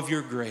flow of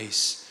your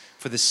grace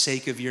for the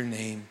sake of your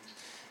name?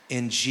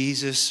 In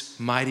Jesus'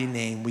 mighty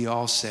name, we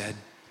all said,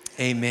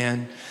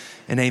 amen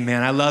and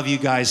amen. I love you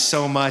guys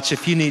so much.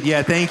 If you need,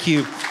 thank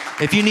you.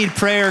 If you need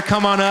prayer,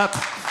 come on up.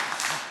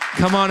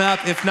 Come on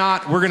up. If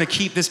not, we're going to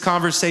keep this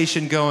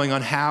conversation going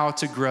on how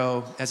to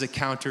grow as a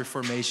counter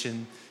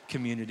formation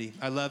community.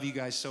 I love you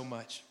guys so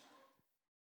much.